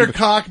nobody story is gets their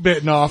cock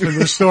bitten off in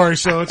this story,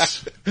 so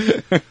it's,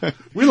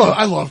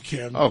 I love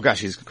Kim. Oh gosh,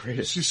 she's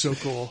great. She's so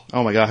cool.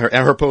 Oh my God.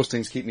 Her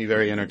postings keep me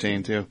very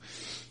entertained too.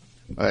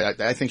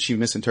 I think she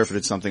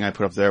misinterpreted something I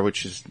put up there,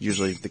 which is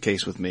usually the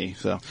case with me.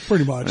 So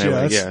pretty much,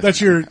 anyway, that's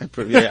your. I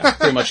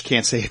pretty much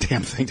can't say a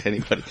damn thing to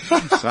anybody.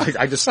 So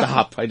I just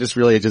stop. I just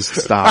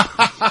stop.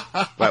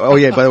 Oh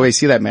yeah, by the way,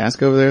 see that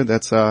mask over there?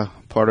 That's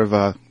part of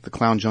the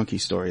Clown Junkie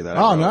story that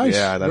I wrote. Nice.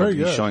 Yeah, that'll Very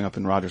be good. showing up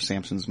in Roger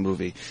Sampson's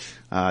movie.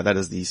 That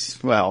is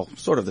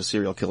sort of the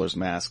serial killer's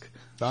mask.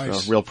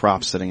 Nice. So real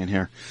props sitting in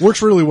here.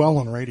 Works really well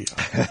on radio.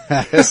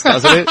 Yes,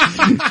 doesn't it?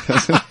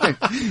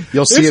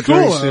 You'll see It's it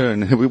very cool,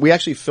 soon. We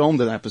actually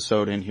filmed an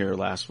episode in here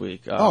last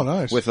week. Oh,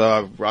 nice. With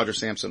Roger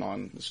Sampson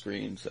on the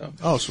screen. So.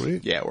 Oh,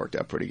 sweet. Yeah, it worked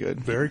out pretty good.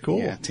 Very cool.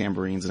 Yeah,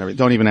 tambourines and everything.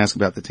 Don't even ask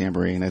about the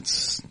tambourine.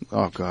 It's,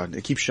 oh God,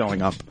 it keeps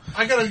showing up.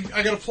 I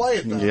gotta play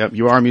it though. Yep,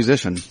 you are a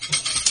musician.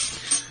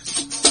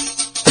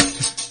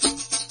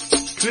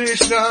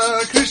 Krishna,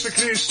 Krishna,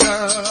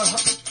 Krishna.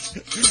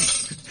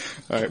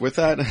 All right, with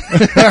that,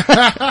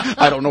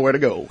 I don't know where to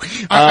go.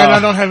 And I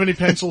don't have any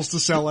pencils to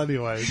sell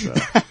anyway, so.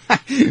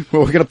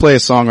 Well, we're gonna play a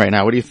song right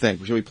now. What do you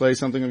think? Should we play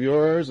something of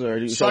yours, or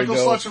shall we Psycho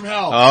go? Sluts from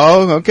Hell.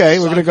 Oh, okay.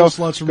 We're gonna go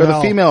Sluts from the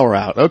Hell. female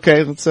route.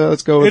 Okay,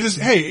 let's go. It is.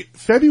 Hey,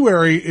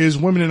 February is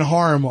Women in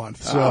Horror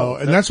Month, so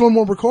and that's when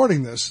we're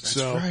recording this. That's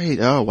so right.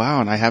 Oh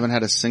wow, and I haven't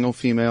had a single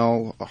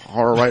female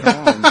horror right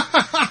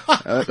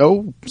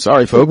on.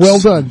 Sorry, folks. Well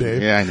done,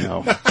 Dave. Yeah, I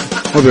know.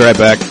 We'll be right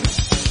back.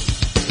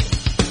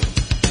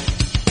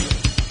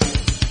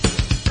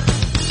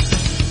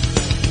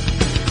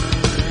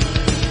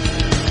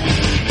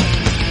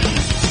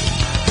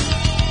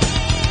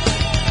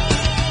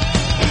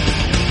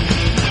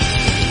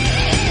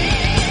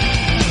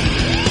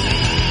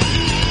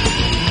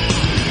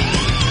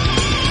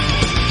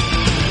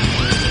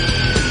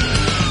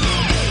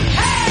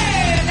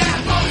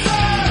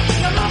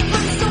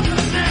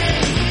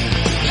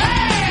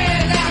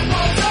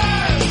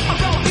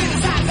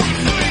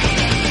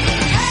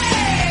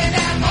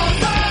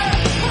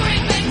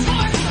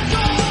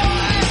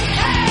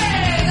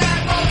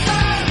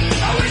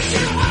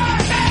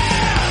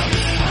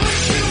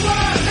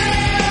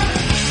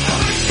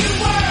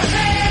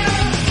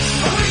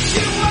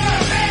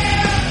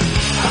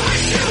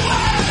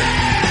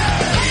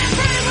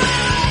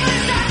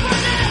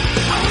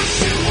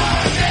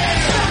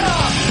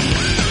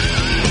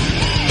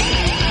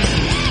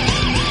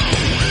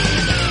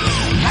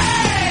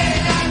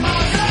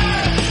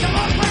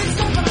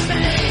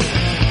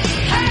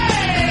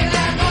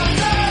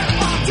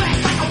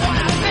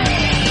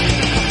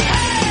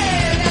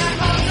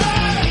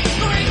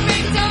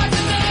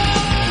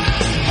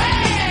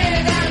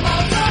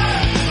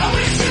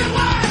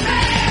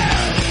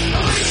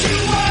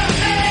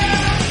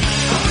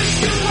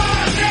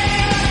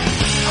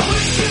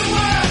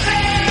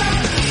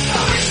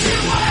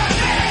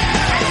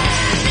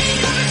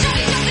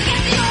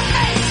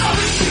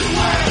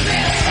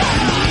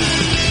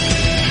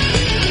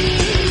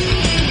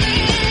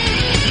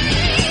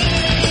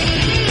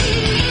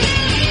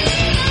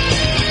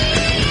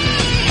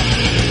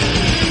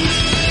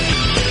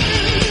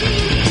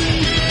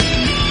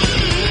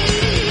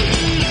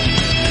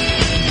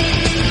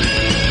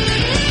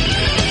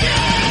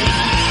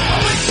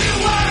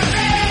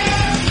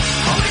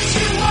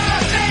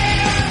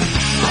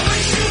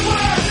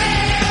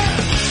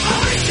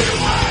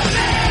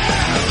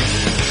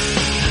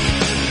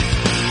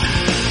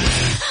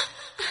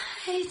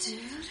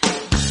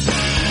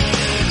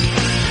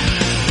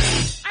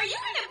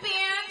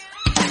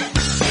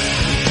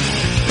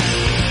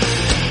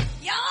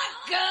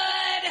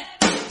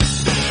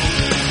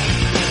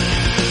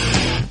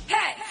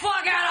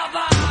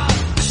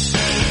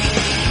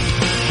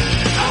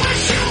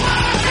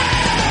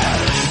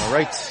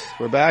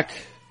 back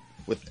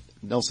with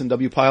Nelson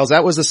W. Piles.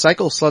 That was the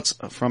Cycle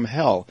Sluts from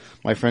Hell.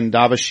 My friend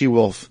Dava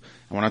She-Wolf.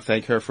 I want to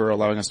thank her for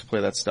allowing us to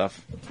play that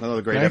stuff.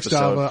 Another great Thanks,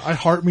 episode. Dava. I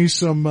heart me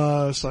some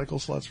Cycle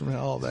Sluts from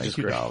Hell. Thank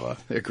you, Great. Dava.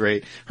 They're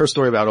great. Her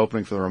story about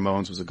opening for the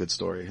Ramones was a good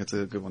story. It's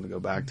a good one to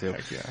go back to.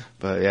 Heck yeah.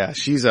 But yeah,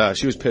 she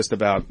was pissed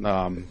about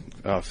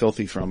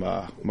Filthy from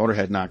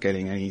Motorhead not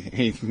getting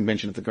any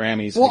mention at the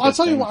Grammys. Well, I'll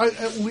tell you what,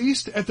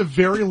 at the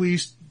very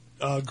least,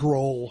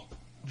 Grohl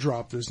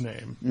dropped his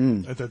name.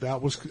 I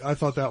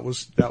thought that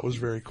was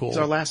very cool. He's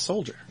our last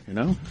soldier, you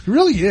know? He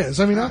really is.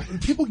 I mean,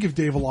 people give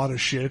Dave a lot of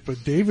shit,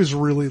 but Dave is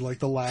really like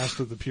the last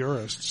of the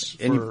purists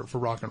for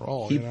rock and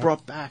roll. He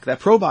brought back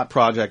that Probot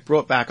project,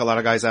 brought back a lot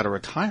of guys out of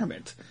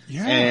retirement.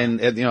 Yeah. And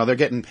you know, they're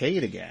getting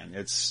paid again.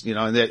 It's, you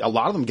know, and a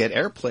lot of them get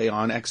airplay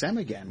on XM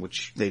again,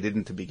 which they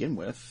didn't to begin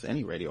with,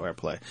 any radio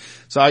airplay.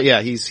 So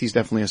yeah, he's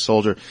definitely a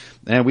soldier.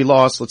 And we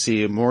lost, let's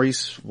see,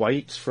 Maurice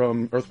White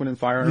from Earth, Wind and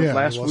Fire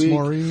last week.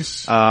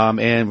 Maurice.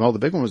 And well, the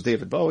big one was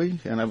David Bowie.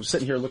 And I was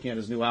sitting here looking at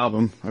his new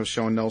album. I was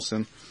showing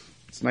Nelson.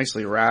 It's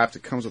nicely wrapped.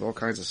 It comes with all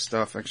kinds of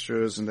stuff,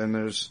 extras, and then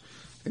I think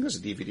there's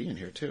a DVD in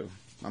here too.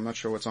 I'm not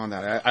sure what's on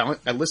that.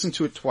 I listened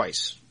to it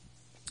twice.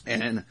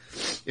 And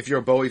if you're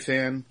a Bowie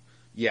fan,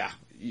 yeah,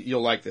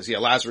 you'll like this. Yeah,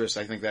 Lazarus,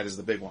 I think that is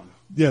the big one.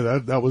 Yeah,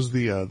 that was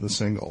the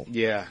single.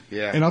 Yeah.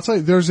 And I'll tell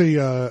you, there's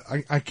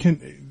I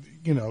can,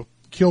 you know,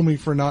 kill me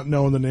for not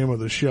knowing the name of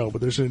the show,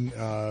 but there's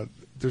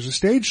a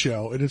stage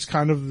show, and it's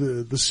kind of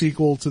the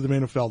sequel to The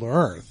Man Who Fell to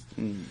Earth.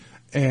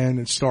 And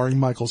it's starring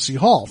Michael C.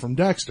 Hall from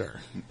Dexter.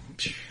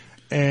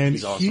 And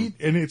he's awesome.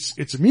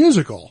 It's a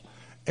musical.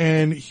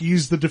 And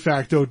he's the de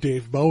facto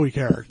Dave Bowie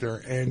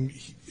character. And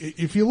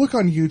if you look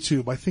on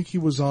YouTube, I think he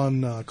was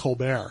on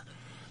Colbert,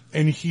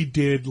 and he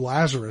did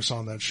Lazarus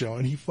on that show,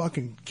 and he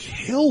fucking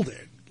killed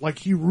it. Like,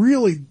 he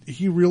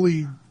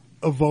really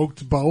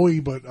evoked Bowie,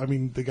 but I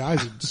mean, the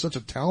guy's such a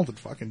talented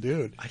fucking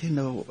dude. I didn't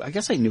know. I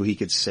guess I knew he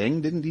could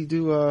sing. Didn't he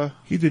do?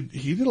 He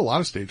did a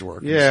lot of stage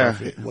work. Yeah,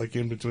 and stuff, like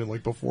in between,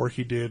 like before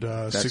he did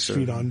 6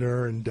 Feet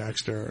Under and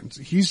Dexter. And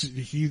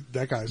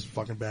that guy's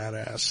fucking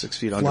badass. 6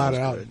 Feet Under, flat was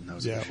out. good. That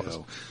was a good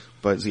show.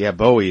 But yeah,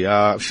 Bowie.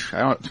 I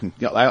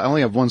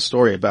only have one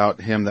story about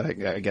him that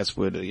I guess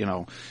would, you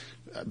know,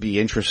 be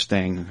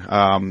interesting.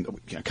 I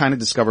kind of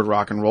discovered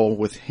rock and roll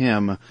with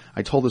him.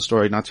 I told this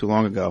story not too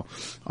long ago.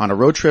 On a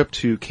road trip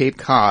to Cape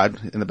Cod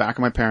in the back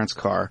of my parents'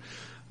 car,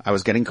 I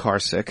was getting car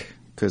sick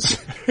because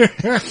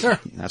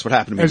that's what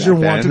happened to me. As you're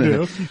wont to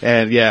do.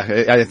 And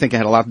yeah, I think it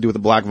had a lot to do with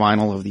the black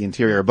vinyl of the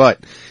interior, but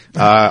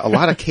a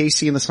lot of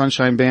Casey and the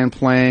Sunshine Band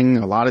playing,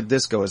 a lot of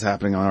disco was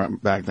happening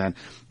back then.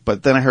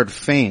 But then I heard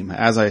Fame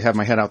as I have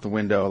my head out the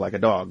window like a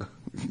dog,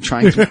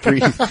 trying to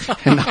breathe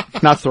and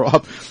not throw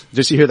up.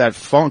 Just you hear that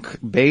funk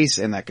bass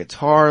and that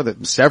guitar,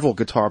 several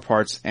guitar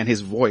parts, and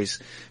his voice.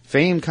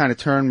 Fame kind of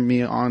turned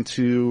me on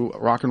to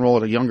rock and roll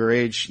at a younger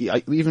age,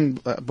 even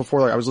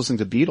before I was listening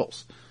to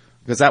Beatles,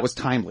 because that was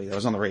timely. That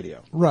was on the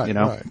radio, right? You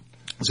know, right.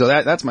 So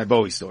that's my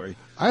Bowie story.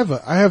 I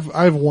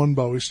have one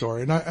Bowie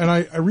story, and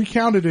I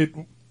recounted it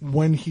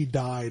when he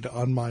died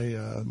on my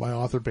my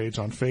author page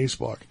on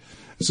Facebook.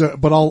 So,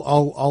 but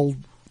I'll,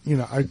 you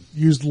know, I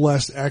used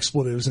less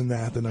expletives in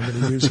that than I'm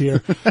going to use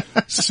here.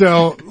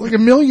 So, like a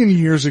million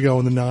years ago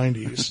in the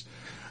 90s,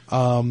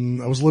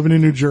 I was living in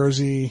New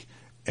Jersey,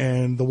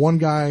 and the one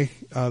guy,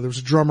 there was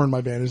a drummer in my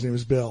band, his name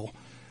was Bill.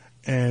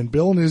 And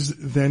Bill and his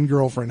then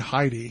girlfriend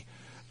Heidi,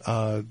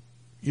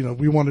 you know,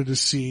 we wanted to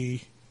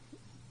see,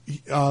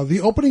 the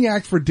opening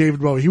act for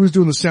David Bowie. He was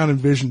doing the Sound and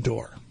Vision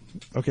tour.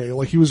 Okay,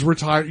 like he was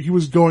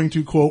going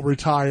to, quote,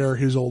 retire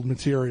his old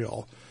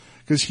material.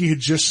 Because he had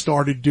just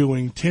started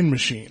doing Tin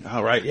Machine.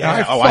 Oh, right,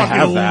 yeah. I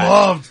have that.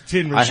 Loved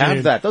Tin Machine. I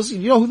have that.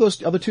 You know who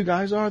those other two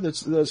guys are?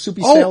 That's the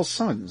Soupy Sales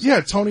sons. Yeah,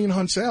 Tony and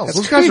Hunt Sales.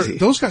 That's crazy.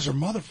 Those guys are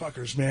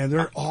motherfuckers, man.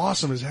 They're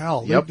awesome as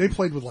hell. Yep. They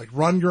played with like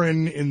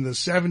Rundgren in the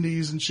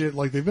 70s and shit.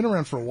 Like they've been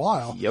around for a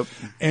while. Yep.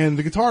 And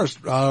the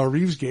guitarist,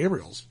 Reeves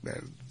Gabriel's,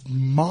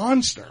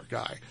 monster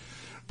guy.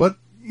 But,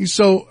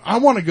 so I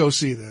want to go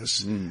see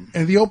this. And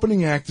the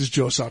opening act is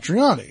Joe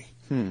Satriani.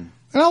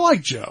 And I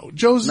like Joe.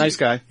 Joe's nice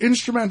guy,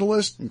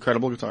 instrumentalist,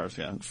 incredible guitarist,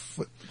 yeah,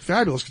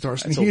 fabulous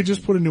guitarist. And he had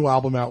just put a new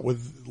album out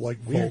with like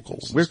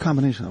vocals. Weird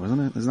combination, though, isn't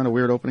it? Isn't that a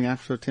weird opening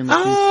act for Tin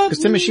Machine? Because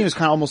Tin Machine is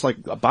kind of almost like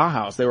a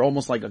Bauhaus. They were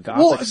almost like a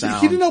gothic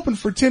sound. He didn't open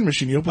for Tin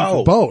Machine. He opened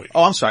for Bowie.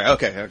 Oh, I'm sorry.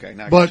 Okay.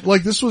 Now but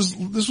like this was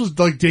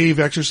like Dave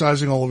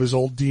exercising all of his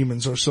old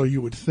demons, or so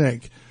you would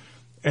think.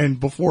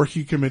 And before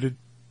he committed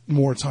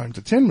more time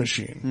to Tin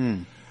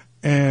Machine.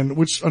 And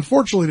which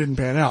unfortunately didn't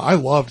pan out. I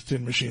loved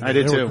Tin Machine. I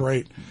did too. They were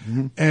great.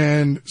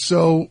 And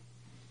so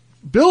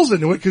Bill's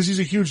into it because he's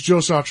a huge Joe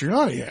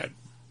Satriani head.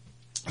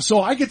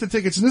 So I get the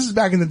tickets, and this is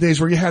back in the days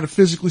where you had to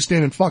physically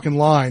stand in fucking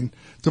line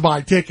to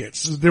buy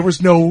tickets. There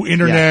was no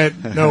internet,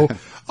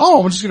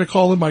 I'm just going to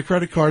call in my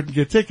credit card and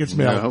get tickets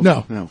mailed.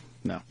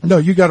 No,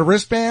 you got a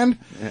wristband,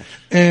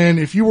 and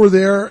if you were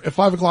there at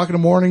 5 o'clock in the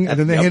morning and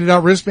then they handed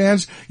out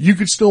wristbands, you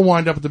could still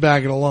wind up at the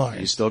back of the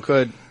line. You still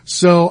could.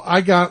 So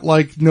I got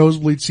like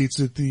nosebleed seats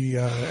at the,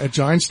 at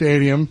Giant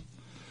Stadium.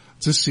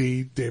 to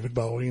see David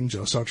Bowie and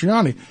Joe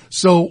Satriani.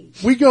 So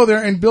we go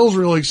there and Bill's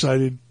really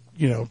excited,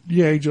 you know,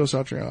 yay, Joe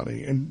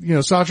Satriani. And, you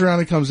know,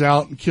 Satriani comes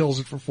out and kills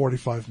it for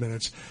 45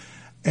 minutes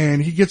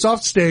and he gets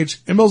off stage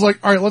and Bill's like,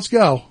 all right, let's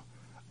go.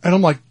 And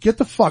I'm like, get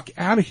the fuck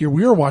out of here.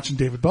 We are watching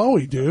David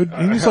Bowie, dude.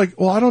 And he's like,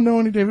 well, I don't know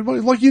any David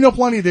Bowie. Like, you know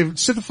plenty of David.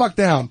 Sit the fuck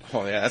down.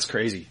 Oh yeah, that's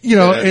crazy. You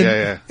know,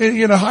 yeah. And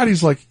you know,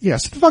 Heidi's like, yeah,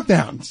 sit the fuck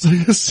down.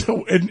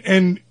 So,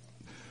 and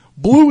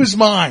blew his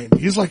mind.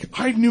 He's like,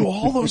 I knew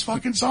all those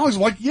fucking songs.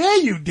 I'm like, yeah,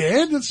 you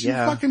did. That's your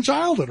fucking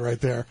childhood right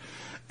there.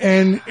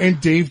 And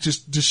Dave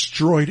just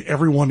destroyed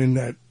everyone in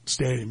that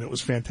stadium. It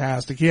was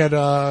fantastic. He had,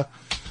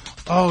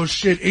 oh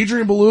shit,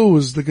 Adrian Belew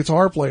was the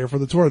guitar player for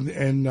the tour,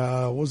 and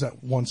what was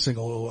that one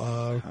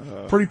single?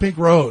 Pretty Pink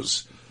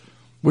Rose,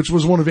 which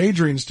was one of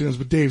Adrian's tunes,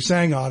 but Dave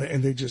sang on it,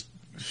 and they just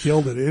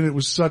killed it. And it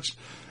was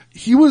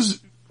he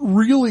was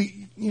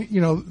really,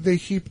 you know, they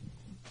heap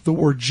the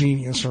word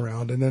genius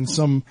around, and then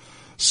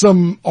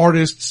some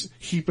artists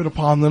heap it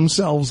upon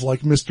themselves,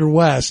 like Mr.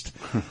 West.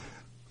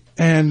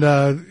 And,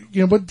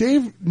 you know, but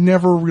Dave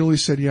never really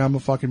said, yeah, I'm a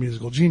fucking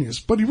musical genius,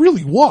 but he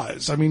really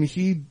was. I mean,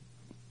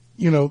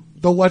 you know,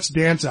 the Let's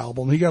Dance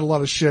album, he got a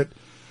lot of shit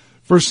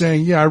for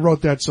saying, yeah, I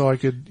wrote that so I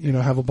could, you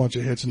know, have a bunch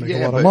of hits and make a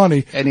lot of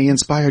money. And he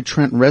inspired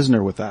Trent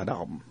Reznor with that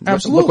album.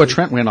 Absolutely. Look what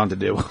Trent went on to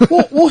do.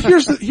 well,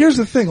 here's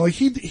the thing. Like,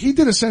 he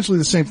did essentially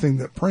the same thing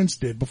that Prince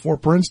did before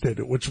Prince did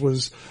it, which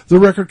was the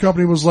record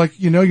company was like,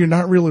 you know, you're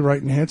not really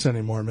writing hits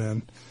anymore,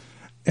 man.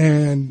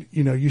 And,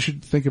 you know, you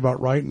should think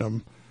about writing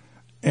them.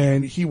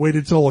 And he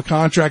waited till the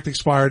contract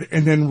expired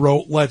and then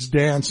wrote Let's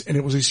Dance, and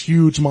it was this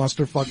huge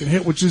monster fucking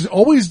hit, which is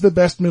always the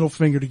best middle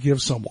finger to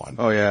give someone.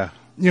 Oh yeah.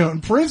 You know,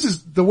 and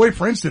the way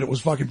Prince did it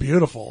was fucking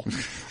beautiful.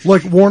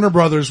 Like Warner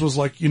Brothers was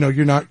like, you know,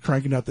 you're not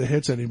cranking out the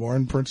hits anymore,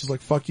 and Prince is like,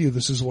 fuck you,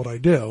 this is what I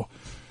do.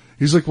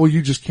 He's like, well,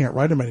 you just can't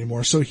write them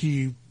anymore. So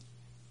he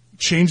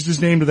changed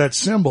his name to that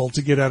symbol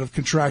to get out of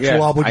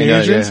contractual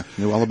obligations. I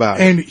knew all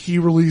about it. And he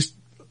released,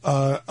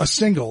 a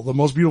single, The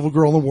Most Beautiful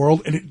Girl in the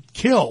World, and it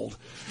killed.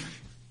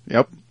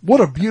 Yep.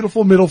 What a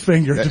beautiful middle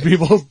finger to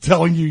people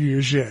telling you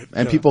your shit.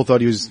 And people thought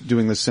he was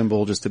doing the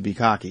symbol just to be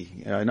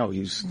cocky. I know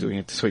he's doing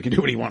it so he can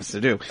do what he wants to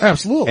do.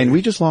 Absolutely. And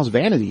we just lost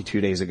Vanity 2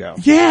 days ago.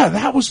 Yeah,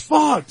 that was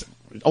fucked.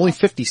 Only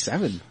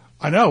 57.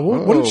 I know.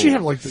 What did she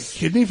have? Like the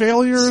kidney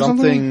failure or something?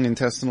 Something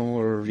intestinal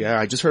or, yeah,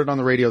 I just heard it on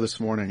the radio this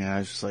morning and I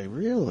was just like,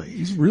 really?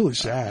 He's really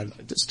sad.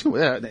 It's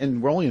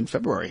and we're only in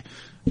February.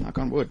 Knock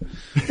on wood.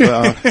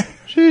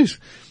 Jeez.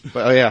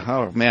 But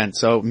oh man.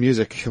 So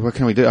music, what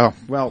can we do? Oh,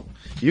 well,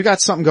 you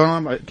got something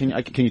going on.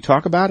 Can you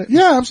talk about it?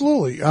 Yeah,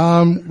 absolutely.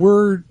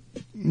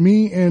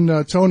 Me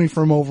and Tony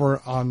from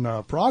over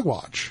on Prog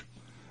Watch.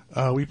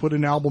 We put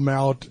an album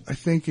out, I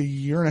think a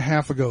year and a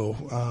half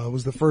ago. It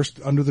was the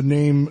first under the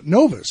name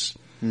Novus.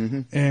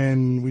 Mm-hmm.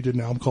 And we did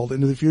an album called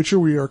Into the Future.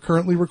 We are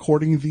currently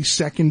recording the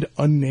second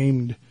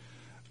unnamed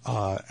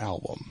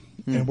album.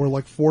 Mm. And we're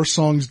like 4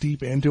 songs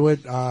deep into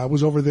it. I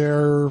was over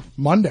there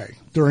Monday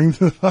during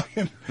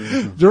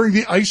the during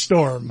the ice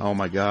storm. Oh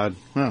my God.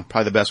 Well,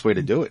 probably the best way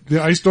to do it.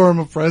 The ice storm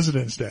of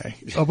President's Day.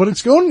 But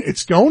it's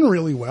going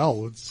really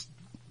well. It's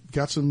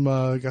got some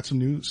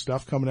new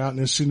stuff coming out,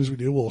 and as soon as we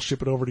do, we'll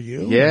ship it over to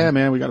you. Yeah,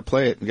 man, we gotta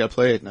play it.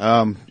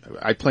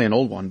 I'd play an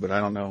old one, but I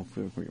don't know if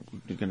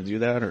you're gonna do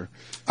that or.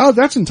 Oh,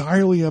 that's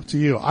entirely up to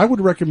you. I would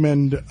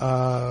recommend,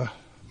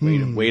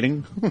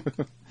 waiting.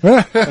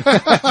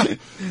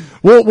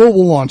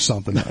 We'll launch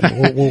something.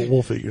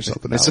 We'll figure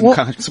something out.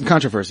 There's some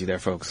controversy there,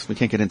 folks. We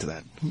can't get into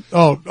that.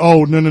 Oh,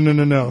 no.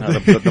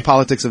 The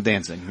politics of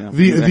dancing. No,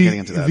 we're not getting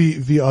into that.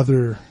 The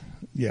other,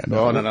 yeah,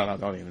 no. No,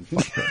 don't even.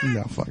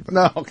 No, fuck that.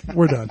 No. Okay.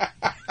 We're done.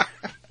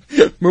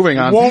 Moving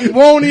on.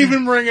 Won't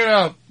even bring it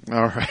up.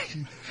 All right.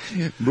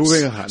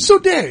 Moving on. So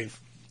Dave.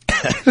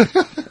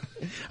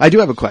 I do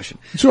have a question.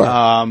 Sure.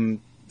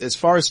 As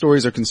far as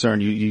stories are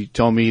concerned, you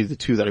told me the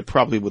 2 that I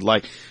probably would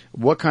like.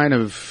 What kind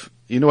of,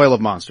 I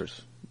love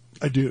monsters.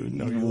 I do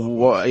know you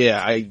love them.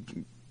 Yeah,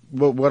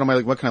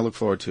 what can I look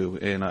forward to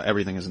in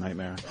Everything is a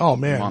Nightmare? Oh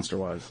man. Monster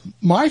wise.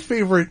 My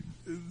favorite,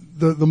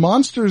 the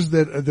monsters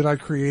that I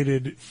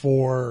created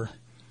for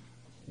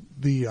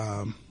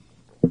the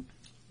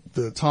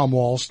Tom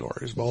Wall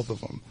stories, both of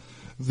them.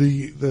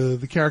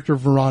 The character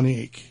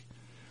Veronique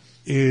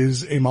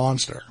is a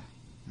monster.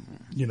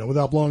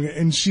 Without blowing it.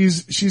 And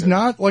she's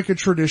not like a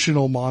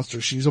traditional monster.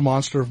 She's a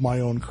monster of my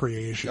own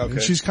creation. Okay.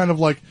 And she's kind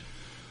of like,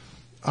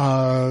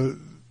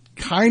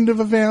 kind of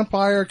a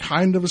vampire,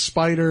 kind of a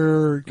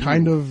spider,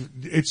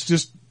 it's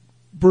just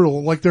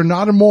brutal. Like they're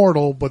not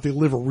immortal, but they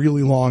live a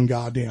really long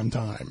goddamn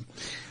time.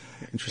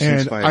 Interesting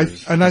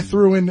spiders. I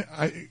threw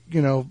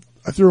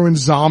in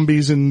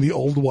zombies in the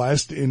Old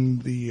West in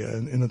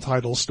the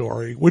title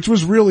story, which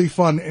was really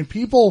fun. And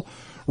people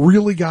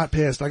really got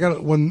pissed.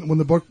 When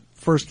the book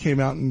first came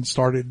out and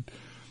started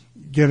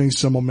getting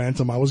some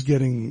momentum, I was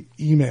getting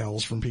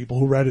emails from people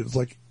who read it. It's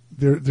like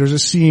there's a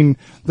scene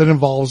that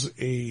involves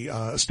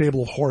a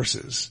stable of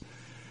horses,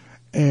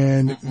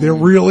 and they're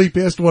really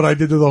pissed what I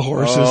did to the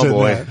horses. Oh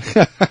boy!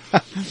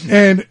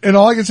 That. and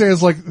all I can say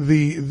is like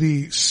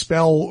the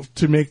spell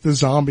to make the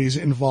zombies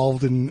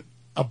involved in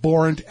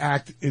abhorrent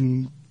act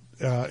in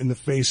the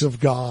face of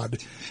God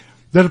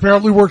that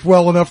apparently worked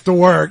well enough to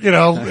work,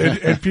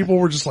 and people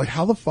were just like,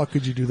 how the fuck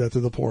could you do that to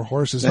the poor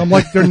horses? And I'm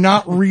like, they're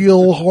not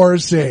real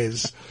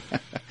horses.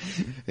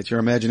 It's your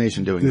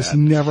imagination doing This that.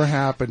 never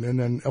happened. And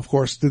then, of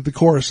course, the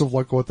chorus of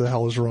like, what the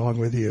hell is wrong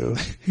with you?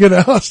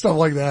 Stuff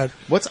like that.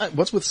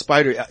 What's with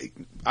spider?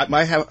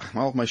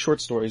 My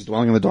short stories,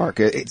 Dwelling in the Dark,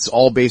 it's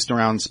all based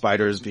around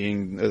spiders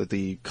being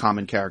the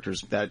common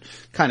characters that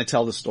kind of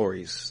tell the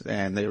stories,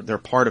 and they're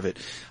part of it.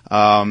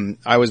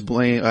 I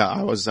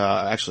was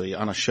actually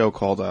on a show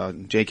called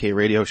JK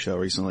Radio Show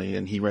recently,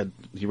 and he read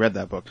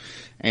that book,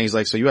 and he's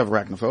like, "So you have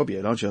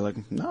arachnophobia, don't you?" I'm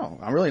like, no,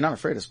 I'm really not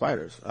afraid of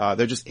spiders.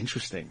 They're just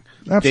interesting.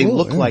 Absolutely, they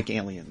look like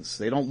aliens.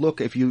 They don't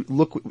look. If you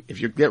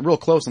get real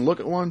close and look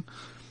at one,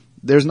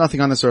 there's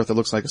nothing on this earth that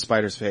looks like a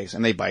spider's face,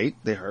 and they bite,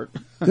 they hurt.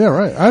 Yeah,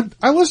 right.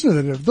 I listen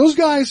to them. Those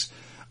guys,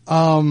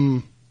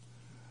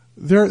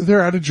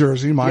 they're out of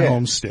Jersey, my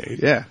home state.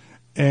 Yeah.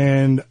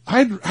 And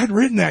I'd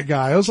written that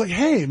guy. I was like,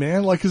 hey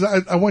man, like, cause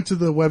I went to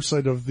the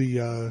website of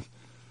the,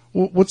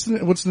 what's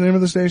the name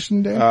of the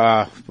station, Dave?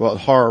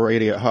 Horror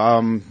Radio,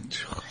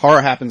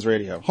 Horror Happens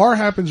Radio. Horror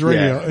Happens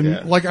Radio. Yeah, and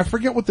yeah. like, I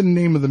forget what the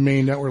name of the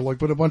main network, like,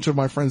 but a bunch of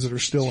my friends that are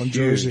still in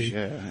Jersey.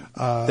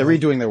 Yeah. They're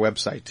redoing their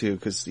website too,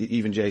 cause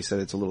even Jay said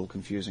it's a little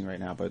confusing right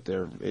now, but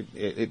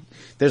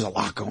there's a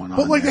lot going on.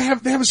 But like, there.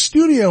 they have a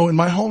studio in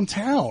my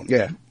hometown.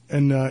 Yeah.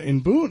 In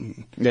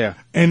Boonton. Yeah.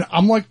 And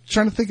I'm like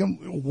trying to think of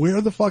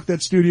where the fuck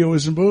that studio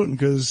is in Boonton,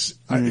 cause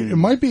it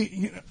might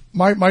be,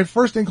 my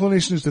first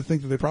inclination is to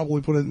think that they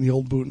probably put it in the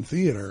old Boonton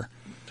Theater,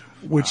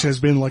 which has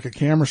been like a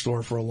camera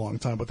store for a long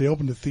time, but they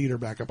opened the theater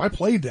back up. I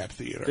played that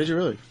theater. Did you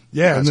really?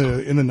 Yeah, in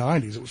the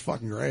 90s. It was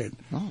fucking great.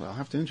 Oh, I'll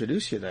have to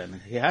introduce you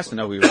then. He has to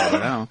know who you are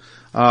now.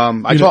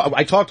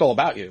 I talked all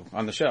about you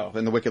on the show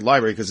in the Wicked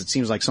Library because it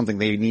seems like something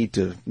they need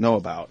to know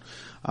about.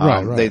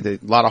 Right. They a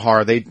lot of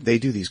horror. They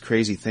do these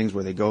crazy things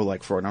where they go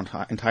like for an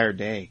entire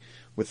day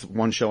with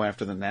one show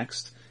after the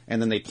next,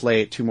 and then they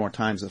play it 2 more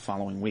times the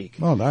following week.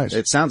 Oh, nice.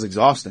 It sounds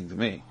exhausting to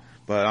me.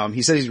 But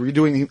he said he's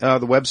redoing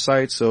the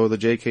website, so the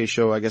JK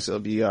show, I guess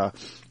it'll be I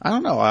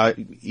don't know,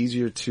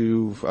 easier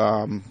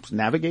to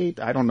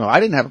navigate. I don't know. I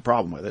didn't have a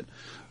problem with it,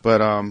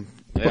 but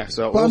yeah.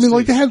 So But I mean,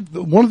 like they had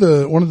one of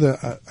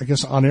the I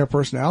guess on air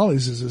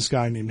personalities is this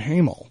guy named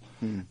Hamel,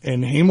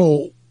 and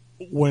Hamel.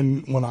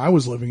 When I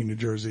was living in New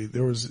Jersey,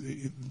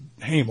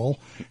 Hamel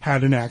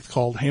had an act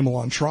called Hamel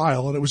on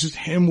Trial, and it was just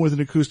him with an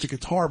acoustic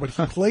guitar, but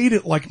he played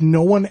it like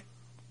no one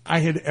I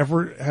had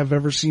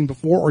ever seen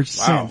before or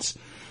since.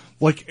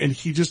 Like, and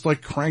he just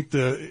like had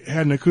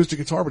an acoustic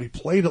guitar, but he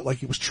played it like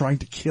he was trying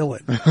to kill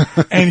it.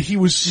 And he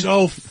was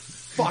so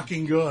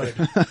fucking good.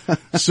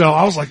 So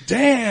I was like,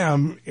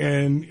 damn.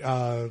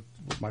 And,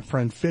 my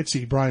friend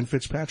Brian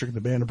Fitzpatrick, and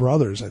the Band of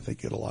Brothers, I think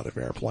get a lot of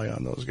airplay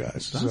on those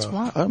guys. That's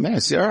wild. Oh man,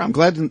 Sierra, I'm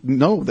glad to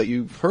know that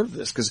you've heard of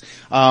this, because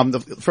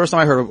the first time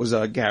I heard of it was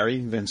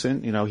Gary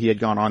Vincent. He had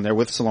gone on there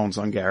with Stallone's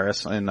son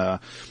Garris, and I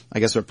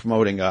guess they're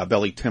promoting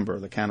Belly Timber,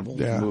 the cannibal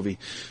movie.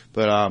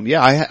 But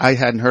I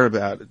hadn't heard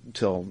about it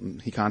until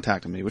he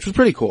contacted me, which was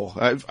pretty cool.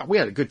 We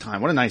had a good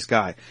time. What a nice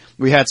guy.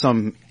 He had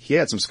some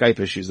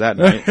Skype issues that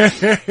night.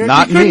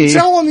 Not you me. couldn't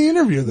tell on the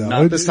interview though.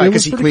 Not this time,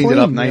 because he cleaned it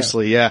up clean,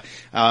 nicely. Yeah.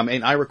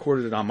 And I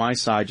recorded it on my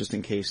side just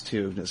in case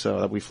too, so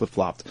that we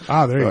flip-flopped.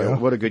 Ah, there you go.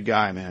 What a good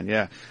guy, man.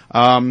 Yeah.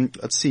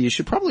 Let's see. You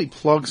should probably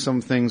plug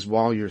some things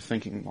while I'm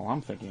thinking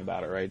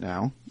about it right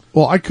now.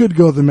 Well, I could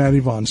go the Matty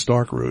Von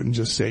Stark route and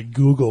just say,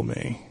 Google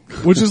me.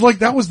 Which is like,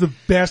 that was the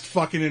best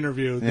fucking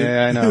interview.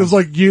 Yeah, I know. It was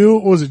like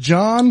was it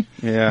John?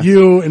 Yeah.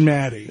 You and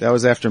Maddie. That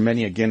was after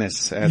many a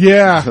Guinness at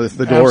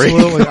the Dory.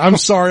 Absolutely. I'm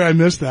sorry I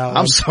missed that one.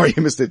 I'm sorry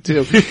you missed it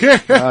too.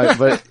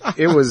 But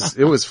it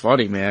was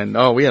funny, man.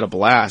 Oh, we had a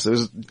blast.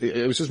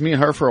 It was just me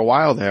and her for a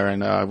while there,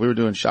 and we were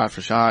doing shot for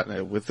shot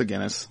with the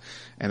Guinness.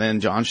 And then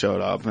John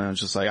showed up, and I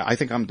was just like, I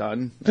think I'm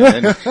done.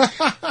 And then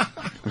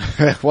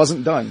it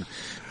wasn't done.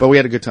 But we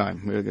had a good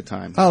time.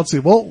 Let's see.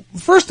 Well, the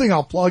first thing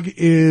I'll plug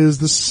is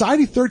the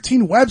Society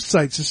 13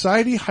 website,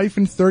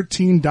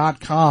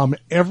 society-13.com.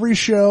 Every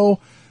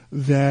show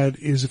that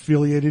is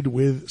affiliated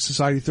with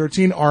Society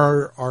 13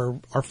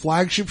 are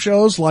flagship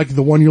shows, like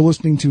the one you're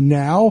listening to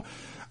now,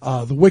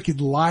 the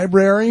Wicked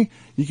Library.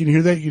 You can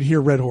hear that. You can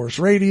hear Red Horse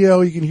Radio.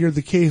 You can hear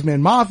the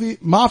Caveman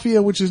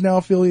Mafia, which is now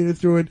affiliated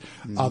through it.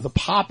 The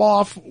Pop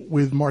Off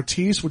with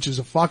Martise, which is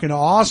a fucking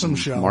awesome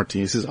show.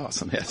 Martise is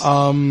awesome, yes.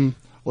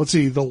 Let's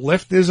see, The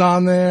Lift is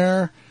on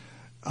there.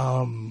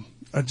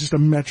 Just a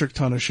metric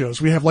ton of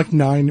shows. We have like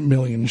 9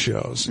 million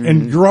shows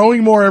and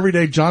growing more every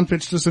day. John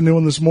pitched us a new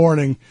one this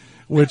morning,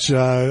 which,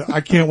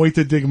 I can't wait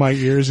to dig my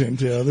ears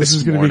into. This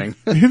is going to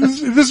be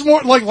this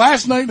morning, like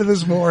last night to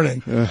this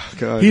morning.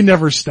 God. He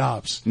never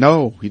stops.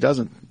 No, he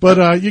doesn't.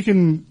 But, you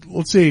can,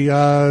 let's see,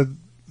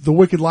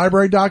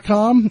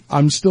 thewickedlibrary.com.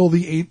 I'm still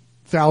the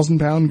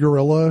 8,000-pound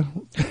gorilla,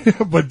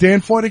 but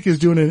Dan Foytik is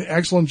doing an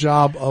excellent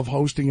job of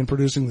hosting and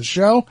producing the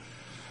show.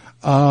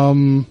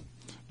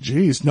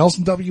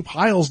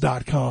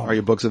 NelsonWPiles.com. Are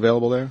your books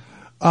available there?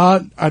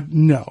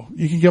 No.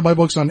 You can get my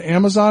books on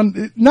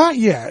Amazon. Not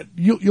yet.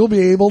 You'll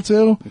be able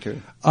to. Okay.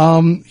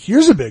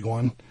 Here's a big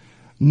one.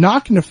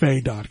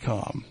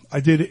 Knocknafe.com. I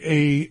did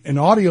an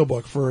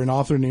audiobook for an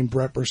author named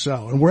Brett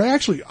Purcell. And we're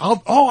actually,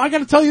 I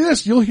gotta tell you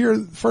this. You'll hear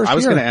first. I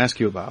was gonna ask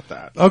you about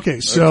that. Okay,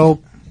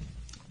 so,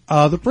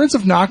 The Prince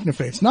of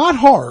Knocknafe. It's not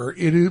horror.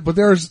 It is, but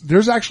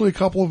there's actually a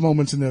couple of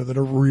moments in there that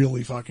are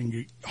really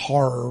fucking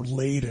horror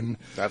laden.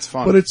 That's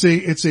fun. But it's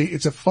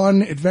a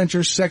fun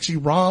adventure, sexy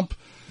romp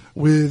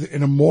with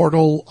an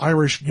immortal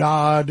Irish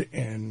god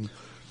and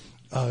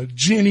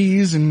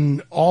ginnies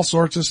and all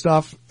sorts of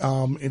stuff.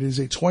 It is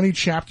a 20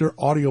 chapter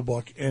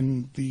audiobook,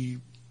 and the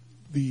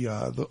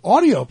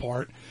audio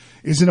part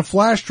is in a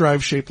flash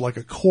drive shaped like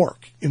a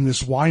cork in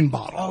this wine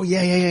bottle. Oh,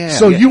 yeah.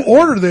 So you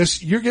order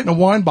this, you're getting a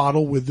wine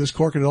bottle with this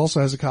cork, and it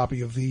also has a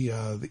copy of the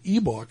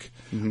ebook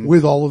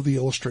with all of the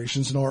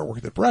illustrations and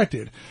artwork that Brett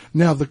did.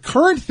 Now, the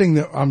current thing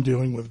that I'm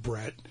doing with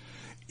Brett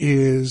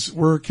is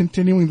we're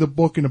continuing the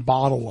book in a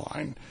bottle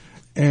line.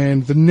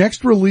 And the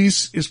next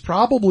release is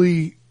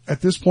probably, at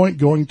this point,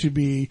 going to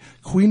be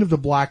Queen of the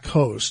Black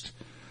Coast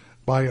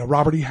by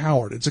Robert E.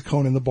 Howard. It's a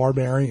Conan the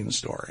Barbarian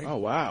story. Oh,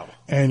 wow.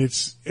 And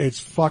it's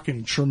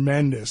fucking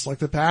tremendous. Like,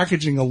 the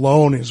packaging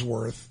alone is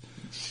worth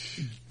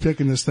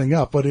picking this thing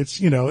up. But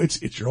it's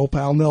your old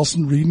pal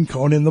Nelson reading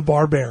Conan the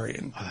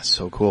Barbarian. Oh, that's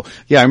so cool.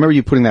 Yeah, I remember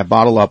you putting that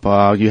bottle up.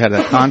 You had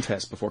a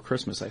contest before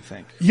Christmas, I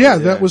think. Yeah,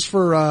 that was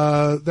for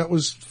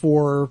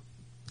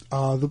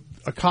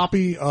a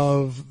copy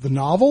of the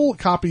novel, a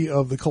copy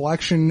of the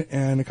collection,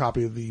 and a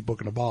copy of the book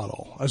in a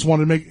bottle. I just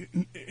wanted to make,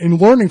 in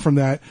learning from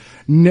that,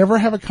 never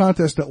have a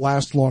contest that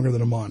lasts longer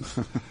than a month.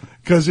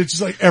 Cause it's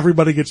just like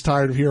everybody gets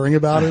tired of hearing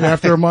about it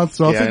after a month,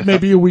 so I think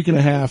maybe a week and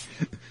a half.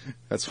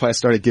 That's why I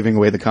started giving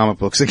away the comic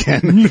books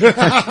again.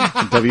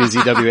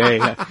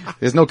 WZWA.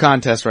 There's no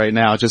contest right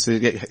now. Just,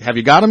 have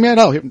you got them yet?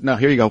 Oh,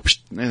 here you go.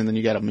 And then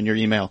you get them in your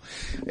email.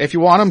 If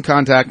you want them,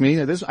 contact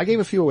me. I gave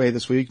a few away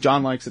this week.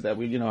 John likes it that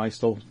I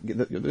still,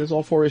 there's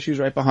all 4 issues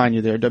right behind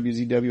you there.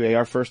 WZWA,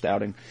 our first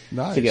outing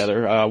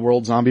together.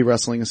 World Zombie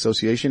Wrestling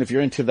Association. If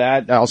you're into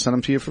that, I'll send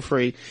them to you for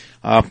free.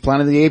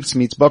 Planet of the Apes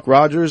meets Buck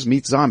Rogers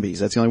meets zombies.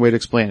 That's the only way to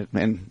explain it.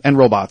 And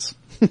robots.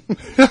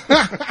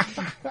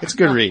 It's a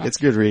good read.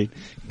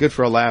 Good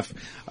for a laugh.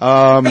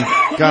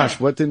 Gosh,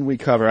 what didn't we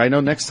cover? I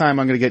know next time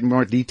I'm going to get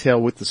more detail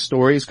with the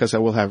stories because I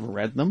will have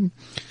read them.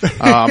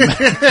 Well,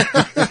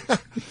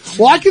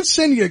 I can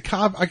send you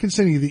I can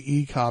send you the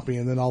e-copy,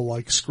 and then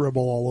I'll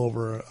scribble all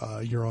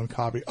over your own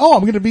copy. Oh,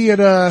 I'm going to be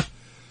at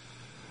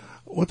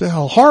what the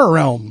hell, Horror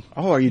Realm.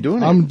 Oh, are you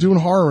doing it? I'm doing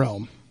Horror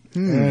Realm.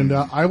 And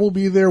I will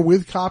be there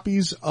with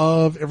copies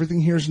of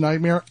Everything Here's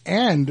Nightmare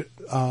and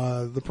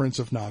The Prince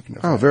of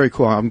Knocknafe. Oh, very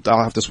cool.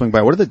 I'll have to swing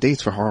by. What are the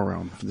dates for Horror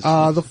Realm? The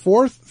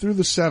 4th through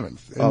the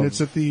 7th, and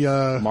it's at the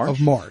of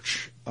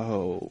March.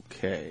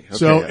 Okay.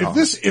 So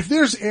if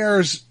there's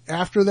airs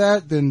after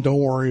that, then don't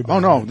worry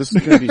about it. Oh no, this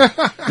is gonna be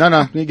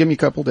no. Give me a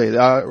couple days.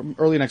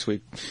 Early next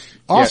week.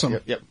 Awesome.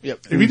 Yep.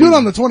 If you do it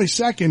on the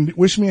 22nd,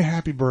 wish me a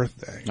happy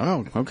birthday.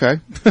 Oh, okay.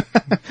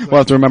 We'll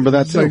have to remember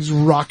that too. It's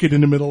rocket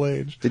into middle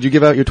age. Did you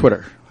give out your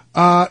Twitter?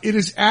 It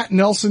is at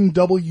Nelson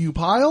W.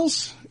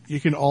 Piles. You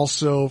can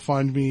also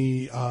find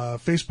me,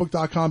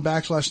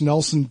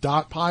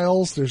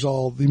 facebook.com/Nelson.Piles. There's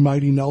all the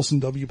mighty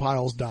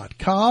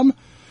NelsonWPiles.com.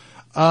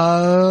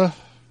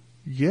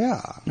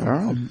 Yeah.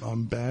 Right.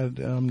 I'm bad,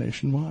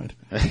 nationwide.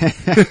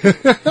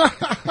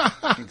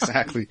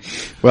 Exactly.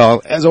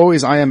 Well, as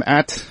always, I am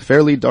at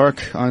Fairly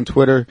Dark on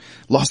Twitter.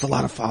 Lost a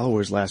lot of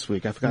followers last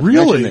week. I forgot to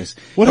mention this.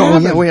 What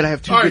happened? Yeah, wait, I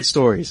have two good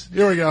stories.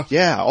 Here we go.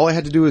 Yeah, all I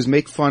had to do is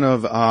make fun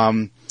of,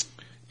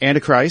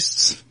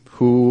 Antichrists,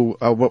 who,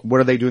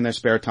 what are they doing in their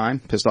spare time?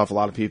 Pissed off a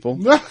lot of people.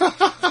 And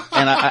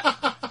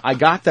I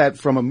got that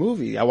from a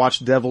movie. I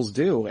watched Devil's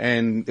Due,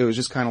 and it was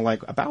just kind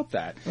of about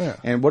that. Yeah.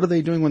 And what are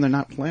they doing when they're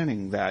not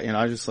planning that?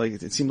 I just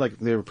it seemed like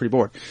they were pretty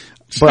bored.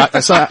 But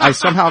I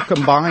somehow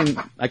combined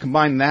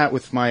that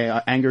with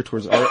my anger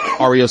towards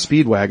REO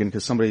Speedwagon,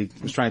 because somebody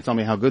was trying to tell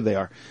me how good they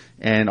are.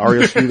 And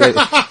REO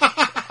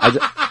Speedwagon,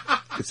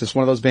 it's just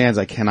one of those bands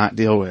I cannot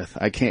deal with.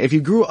 I can't. If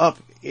you grew up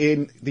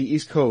in the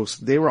East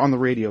Coast, they were on the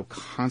radio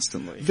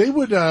constantly. They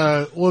would,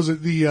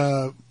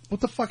 what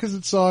the fuck is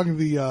it song?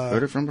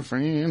 Heard it from a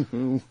friend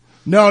who...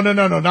 No,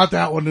 not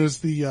that one. It was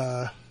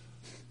the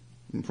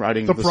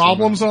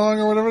Problem song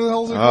or whatever the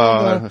hell is it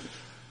called?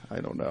 I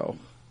don't know.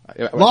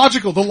 The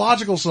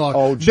Logical song.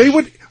 Oh, they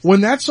would,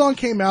 when that song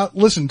came out,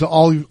 listen to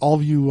all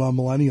of you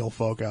millennial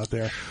folk out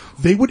there,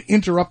 they would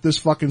interrupt this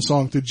fucking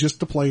song to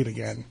play it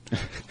again.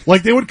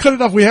 They would cut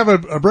it off. We have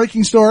a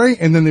breaking story,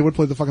 and then they would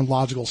play the fucking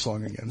Logical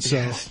song again. So.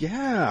 Yes,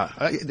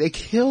 yeah. They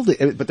killed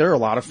it. But there are a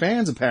lot of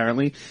fans,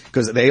 apparently,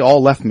 because they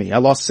all left me. I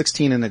lost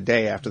 16 in a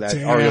day after that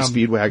REO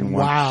Speedwagon one.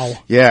 Wow.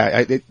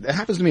 Yeah, it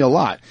happens to me a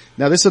lot.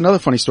 Now, this is another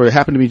funny story. It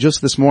happened to me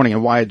just this morning,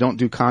 and why I don't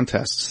do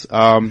contests.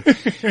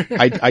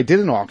 I did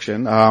an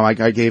auction.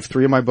 I gave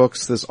 3 of my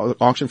books this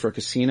auction for a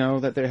casino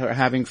that they're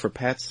having for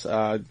pets.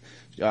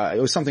 it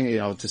was something,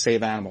 to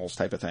save animals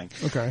type of thing.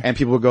 Okay. And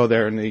people would go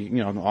there and they,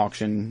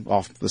 auction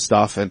off the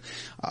stuff. And,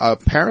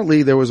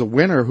 apparently there was a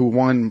winner who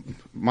won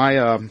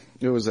my,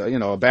 it was,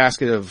 a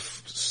basket of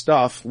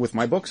stuff with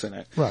my books in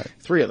it. Right.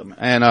 3 of them.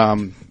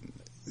 And,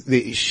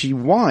 she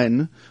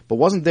won, but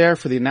wasn't there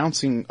for the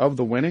announcing of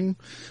the winning.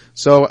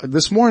 So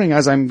this morning,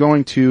 as I'm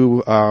going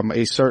to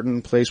a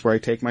certain place where I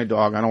take my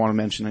dog, I don't want to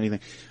mention anything.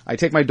 I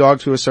take my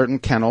dog to a certain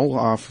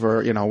kennel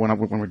for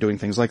when we're doing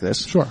things like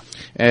this. Sure.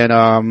 And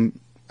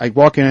I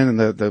walk in, and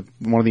the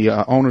one of the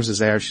owners is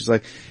there. She's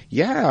like,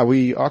 "Yeah,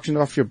 we auctioned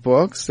off your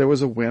books. There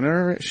was a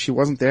winner. She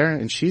wasn't there,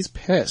 and she's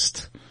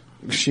pissed.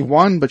 She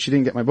won, but she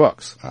didn't get my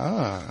books.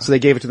 So they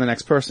gave it to the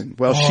next person.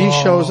 Well, she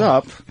shows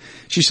up.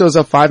 She shows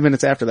up 5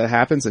 minutes after that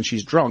happens, and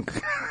she's drunk.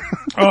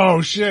 Oh,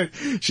 shit.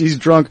 She's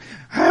drunk.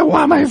 I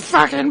want my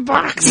fucking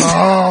books.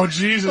 Oh,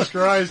 Jesus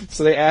Christ.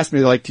 So they asked me,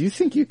 like, do you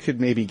think you could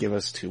maybe give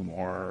us 2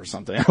 more or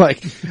something?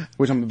 Like,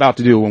 which I'm about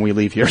to do when we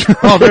leave here.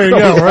 Oh, there you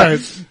go, right.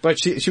 But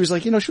she was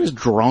like, she was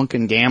drunk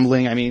and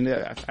gambling. I mean,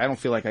 I don't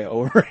feel like I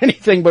owe her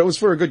anything, but it was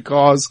for a good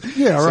cause.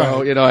 Yeah,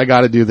 right. So, I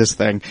gotta do this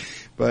thing.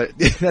 But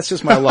that's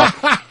just my luck.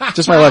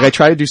 Just my luck. I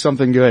try to do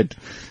something good.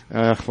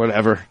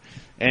 Whatever.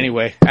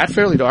 Anyway, at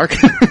Fairly Dark.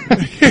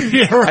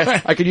 Yeah,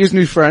 right. I could use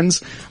new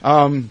friends.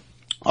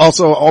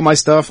 Also, all my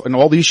stuff and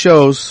all these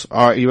shows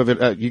are, you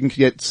can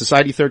get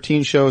Society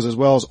 13 shows as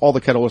well as all the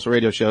Kettle Whistle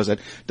Radio shows at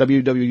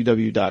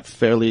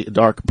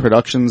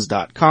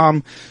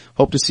www.fairlydarkproductions.com.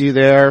 Hope to see you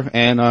there.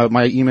 And,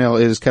 my email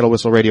is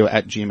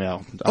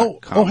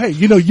kettlewhistleradio@gmail.com. Oh, hey,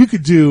 you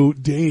could do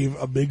Dave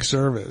a big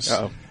service.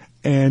 Uh-oh.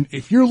 And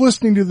if you're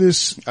listening to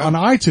this on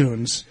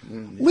iTunes,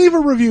 leave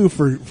a review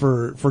for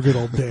good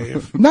old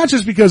Dave. Not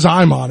just because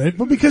I'm on it,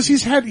 but because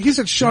he's had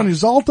Sean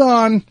Uzalt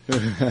on,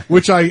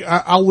 which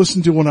I'll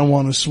listen to when I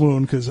want to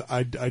swoon, because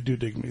I do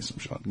dig me some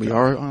Sean. We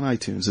are on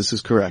iTunes. This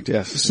is correct.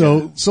 Yes.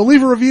 So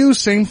leave a review.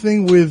 Same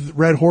thing with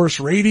Red Horse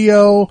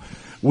Radio,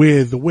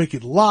 with the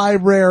Wicked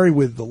Library,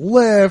 with the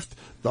Lift,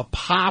 the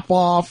Pop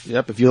Off.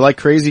 Yep. If you like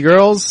Crazy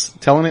Girls,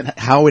 telling it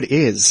how it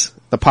is,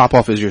 the Pop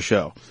Off is your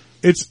show.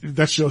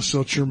 That's just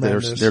so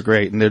tremendous. They're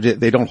great, and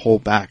they don't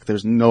hold back.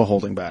 There's no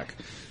holding back.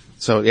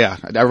 So yeah,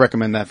 I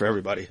recommend that for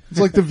everybody. It's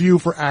like The View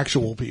for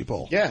actual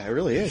people. Yeah, it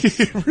really is.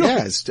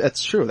 Yeah,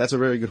 that's true. That's a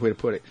very good way to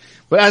put it.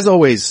 But as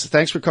always,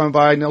 thanks for coming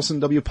by, Nelson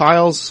W.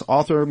 Piles,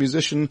 author,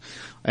 musician,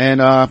 and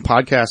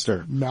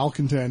podcaster.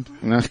 Malcontent.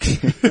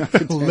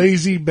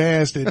 Lazy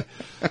bastard.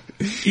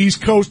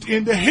 East Coast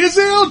into his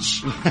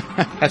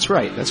ilge. That's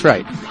right.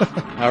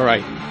 All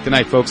right. Good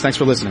night, folks. Thanks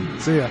for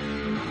listening. See ya.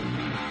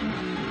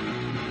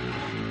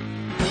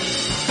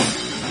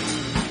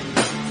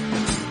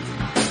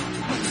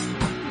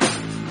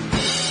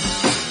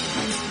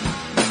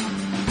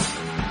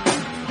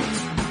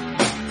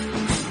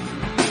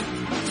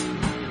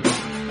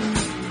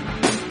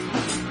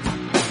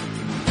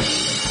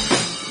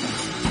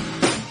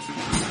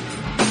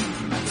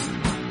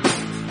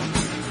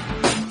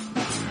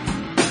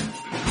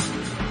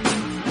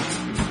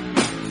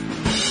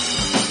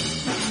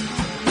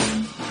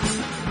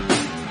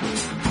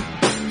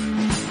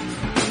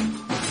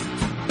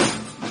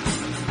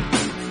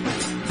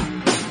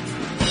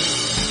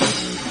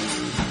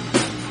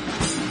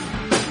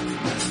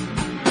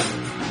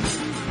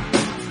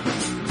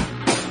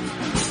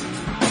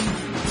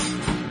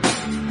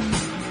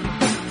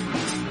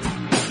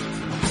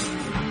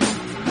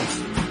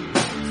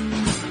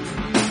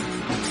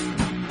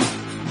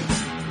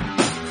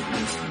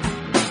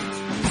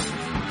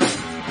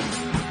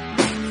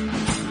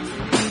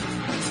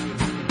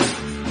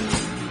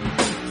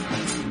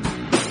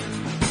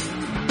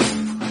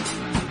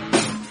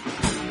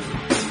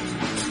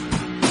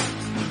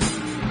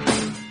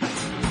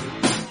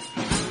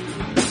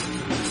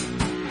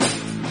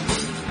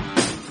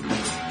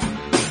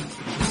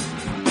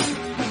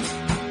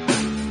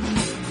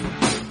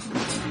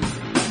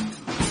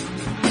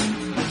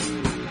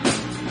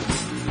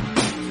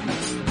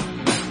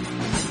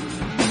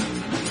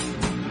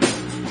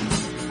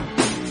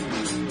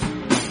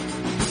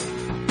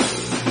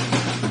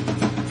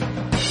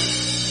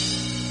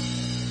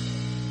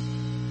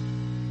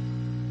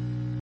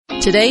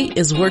 Today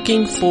is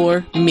working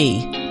for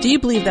me. Do you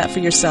believe that for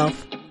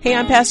yourself? Hey,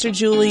 I'm Pastor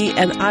Julie,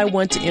 and I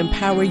want to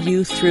empower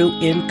you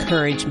through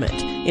encouragement.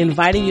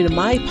 Inviting you to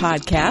my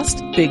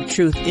podcast, Big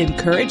Truth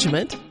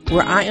Encouragement,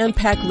 where I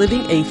unpack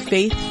living a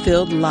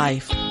faith-filled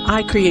life.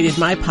 I created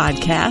my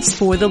podcast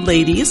for the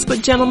ladies,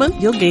 but gentlemen,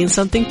 you'll gain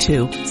something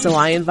too. So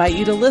I invite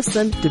you to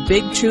listen to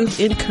Big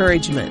Truth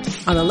Encouragement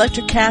on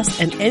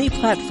Electricast and any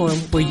platform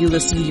where you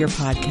listen to your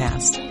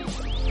podcast.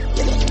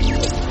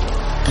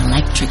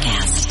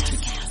 Electricast.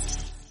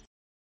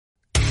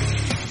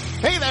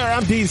 Hey there,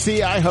 I'm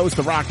DC. I host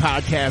the rock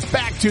podcast,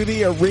 Back to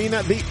the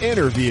Arena, The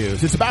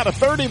Interviews. It's about a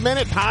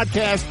 30-minute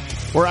podcast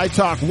where I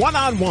talk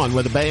one-on-one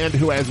with a band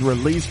who has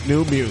released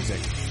new music.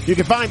 You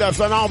can find us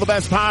on all the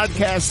best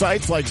podcast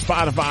sites like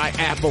Spotify,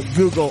 Apple,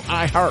 Google,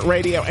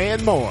 iHeartRadio,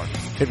 and more.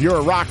 If you're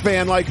a rock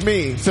fan like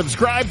me,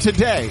 subscribe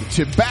today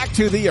to Back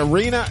to the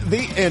Arena,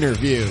 The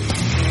Interviews.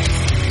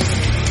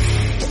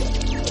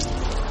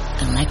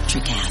 Electricast.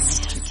 NutriCast.